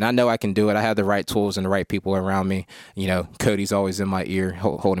physically fit. And I know I can do it. I have the right tools and the right people around me. Cody's always in my ear,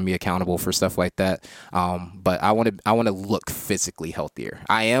 holding me accountable for stuff like that. But I want to look physically healthier.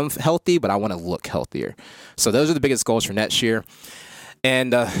 I am healthy, but I want to look healthier. So those are the biggest goals for next year.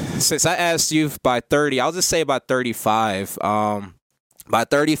 And since I asked you by 30, I'll just say by 35. By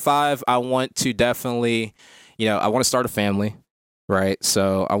 35, I want to definitely, I want to start a family. Right.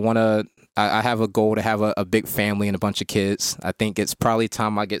 So I have a goal to have a big family and a bunch of kids. I think it's probably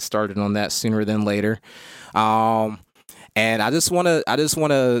time I get started on that sooner than later. And I just want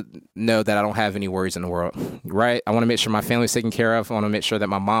to know that I don't have any worries in the world. Right. I want to make sure my family's taken care of. I want to make sure that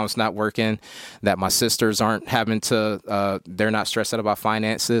my mom's not working, that my sisters aren't having to, they're not stressed out about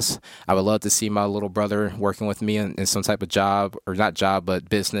finances. I would love to see my little brother working with me in some type of job, or not job, but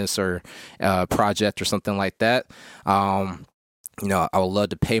business or project or something like that. I would love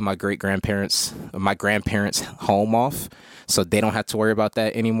to pay my grandparents' home off, so they don't have to worry about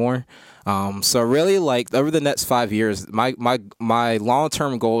that anymore. So really, like, over the next 5 years, my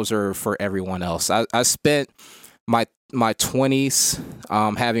long-term goals are for everyone else. I spent my 20s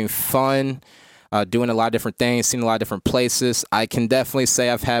having fun, doing a lot of different things, seeing a lot of different places. I can definitely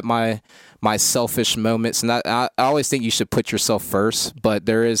say I've had my selfish moments, and I always think you should put yourself first, but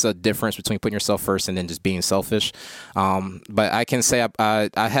there is a difference between putting yourself first and then just being selfish. But I can say I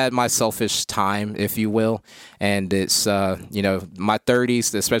had my selfish time, if you will, and it's my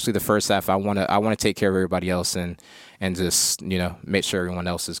 30s, especially the first half. I want to take care of everybody else and just make sure everyone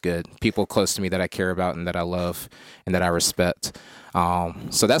else is good. People close to me that I care about and that I love and that I respect.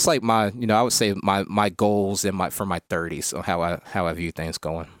 So that's like my I would say my goals for my 30s, so how I view things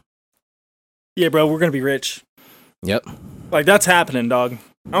going. Yeah, bro, we're gonna be rich. Yep. Like, that's happening, dog.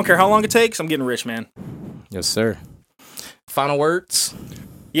 I don't care how long it takes. I'm getting rich, man. Yes, sir. Final words.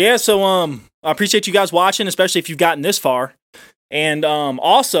 Yeah, so I appreciate you guys watching, especially if you've gotten this far. And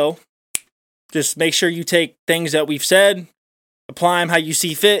also, just make sure you take things that we've said, apply them how you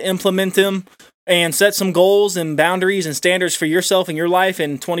see fit, implement them, and set some goals and boundaries and standards for yourself and your life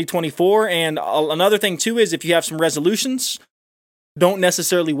in 2024. And another thing, too, is if you have some resolutions, don't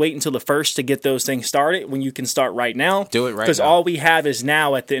necessarily wait until the first to get those things started when you can start right now. Do it right now. Because all we have is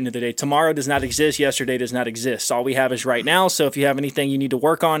now at the end of the day. Tomorrow does not exist. Yesterday does not exist. All we have is right now. So if you have anything you need to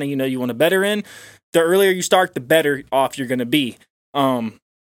work on and you know you want to better in, the earlier you start, the better off you're going to be. And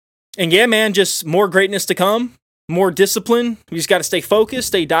yeah, man, just more greatness to come, more discipline. We just got to stay focused,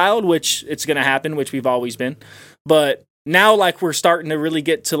 stay dialed, which it's going to happen, which we've always been. But now, like, we're starting to really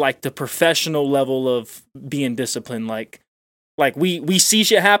get to like the professional level of being disciplined. Like we see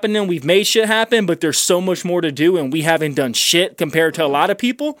shit happening, we've made shit happen, but there's so much more to do, and we haven't done shit compared to a lot of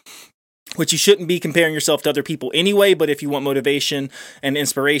people, which you shouldn't be comparing yourself to other people anyway. But if you want motivation and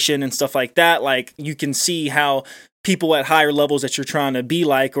inspiration and stuff like that, like, you can see how people at higher levels that you're trying to be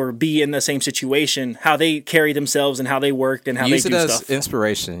like or be in the same situation, how they carry themselves and how they work and how Use they do it as stuff.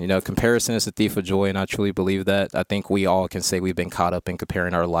 inspiration. You know, comparison is the thief of joy, and I truly believe that. I think we all can say we've been caught up in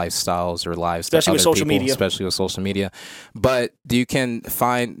comparing our lifestyles or lives, Especially to with other social people, media. especially with social media. But you can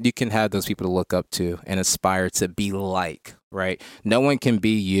have those people to look up to and aspire to be like. Right? No one can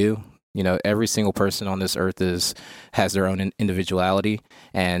be you. You know, every single person on this earth has their own individuality,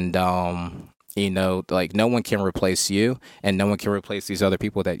 and you know, like, no one can replace you, and no one can replace these other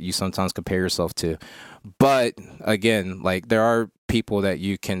people that you sometimes compare yourself to. But again, like, there are people that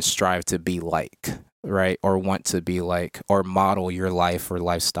you can strive to be like, right? Or want to be like, or model your life or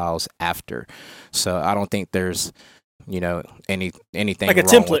lifestyles after. So I don't think there's, you know, anything Like a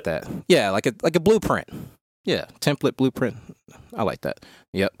wrong template. with that. Yeah, like a blueprint. Yeah, template, blueprint. I like that.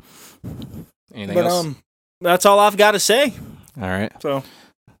 Yep. Anything else? That's all I've got to say. All right. So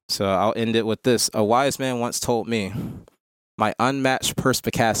So I'll end it with this. A wise man once told me, my unmatched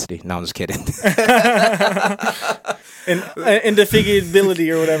perspicacity. No, I'm just kidding.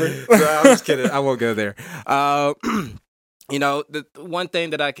 indefatigability or whatever. I'm just kidding. I won't go there. You know, the one thing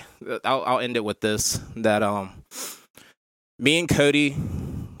that I'll end it with this, that me and Cody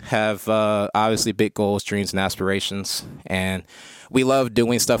have obviously big goals, dreams, and aspirations, and we love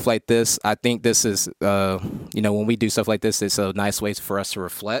doing stuff like this. I think this is, you know, when we do stuff like this, it's a nice way for us to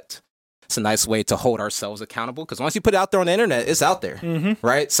reflect. It's a nice way to hold ourselves accountable, because once you put it out there on the internet, it's out there,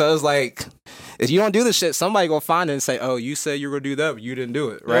 right? So it's like, if you don't do this shit, somebody gonna find it and say, "Oh, you said you were gonna do that, but you didn't do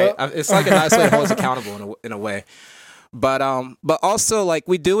it," right? Yep. It's like a nice way to hold us accountable in a way. But also, like,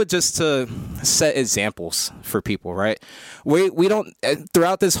 we do it just to set examples for people, right? We don't,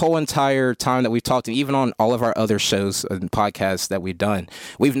 throughout this whole entire time that we've talked, and even on all of our other shows and podcasts that we've done,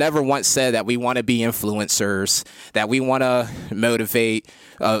 we've never once said that we want to be influencers, that we want to motivate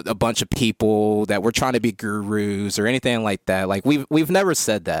a bunch of people, that we're trying to be gurus or anything like that. Like, we've never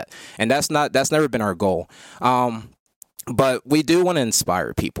said that, and that's never been our goal. But we do want to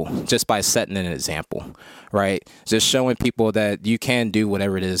inspire people just by setting an example, right? Just showing people that you can do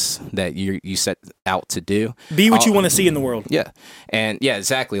whatever it is that you set out to do. Be what you want to see in the world. Yeah. And yeah,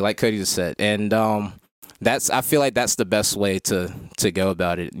 exactly. Like Cody just said. And I feel like that's the best way to go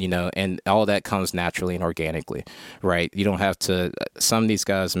about it, you know, and all that comes naturally and organically, right? You don't have to, some of these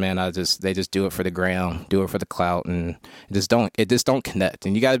guys, man, they just do it for the gram, do it for the clout, and it just don't connect.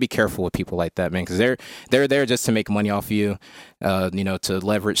 And you got to be careful with people like that, man, because they're there just to make money off you, you know, to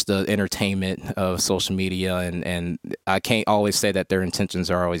leverage the entertainment of social media. And I can't always say that their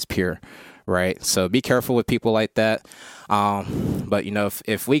intentions are always pure. Right. So be careful with people like that. But, you know,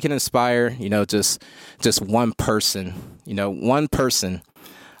 if we can inspire, you know, just one person,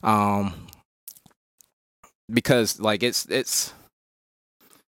 because, like, it's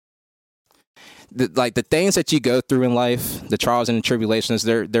the things that you go through in life, the trials and tribulations,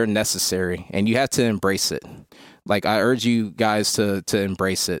 they're necessary, and you have to embrace it. Like, I urge you guys to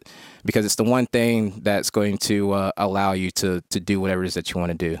embrace it, because it's the one thing that's going to allow you to do whatever it is that you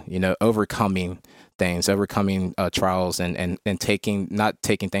want to do. You know, overcoming things, overcoming trials, and not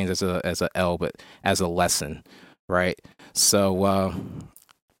taking things as a L, but as a lesson, right? So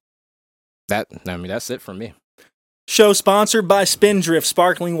that's it from me. Show sponsored by Spindrift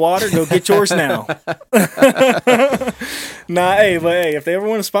Sparkling Water. Go get yours now. Hey, if they ever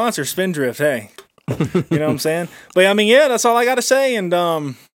want to sponsor Spindrift, hey. You know what I'm saying? But I mean, yeah, that's all I got to say. And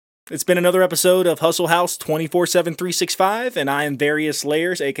it's been another episode of Hustle House 24/7 365, and I am Various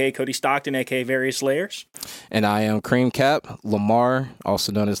Layers, aka Cody Stockton, aka Various Layers. And I am Cream Cap Lamar,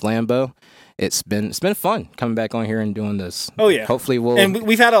 also known as Lambo, it's been fun coming back on here and doing this. Oh yeah. Hopefully we'll. And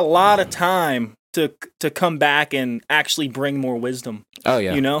we've had a lot of time to come back and actually bring more wisdom. Oh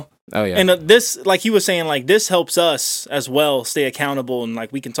yeah. You know. Oh yeah. And this, like he was saying, like this helps us as well stay accountable, and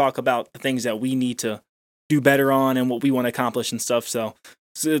like we can talk about the things that we need to do better on and what we want to accomplish and stuff. So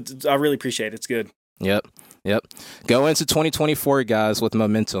I really appreciate it. It's good. Yep. Go into 2024, guys, with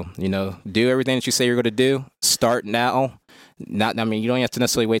momentum. You know, do everything that you say you're going to do. Start now. You don't have to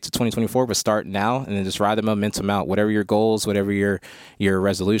necessarily wait till 2024, but start now and then just ride the momentum out. Whatever your goals, whatever your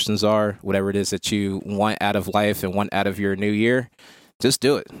resolutions are, whatever it is that you want out of life and want out of your new year, just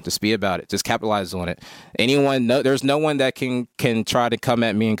do it. Just be about it. Just capitalize on it. There's no one that can try to come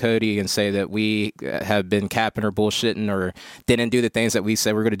at me and Cody and say that we have been capping or bullshitting or didn't do the things that we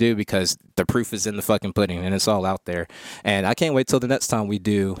said we're going to do, because the proof is in the fucking pudding and it's all out there. And I can't wait till the next time we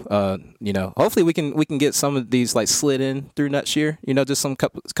do. Hopefully we can get some of these like slid in through next year. Just some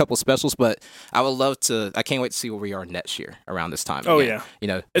couple specials. But I would love to. I can't wait to see where we are next year around this time. Oh again.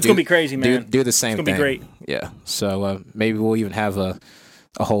 Yeah. It's gonna be crazy, man. Do the same thing. It's gonna be great. Yeah. So maybe we'll even have a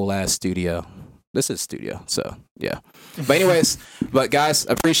whole ass studio. This is studio, so yeah. But anyways, guys,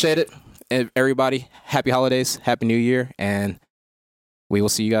 appreciate it. And everybody, happy holidays, happy new year, and we will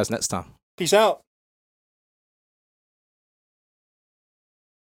see you guys next time. Peace out.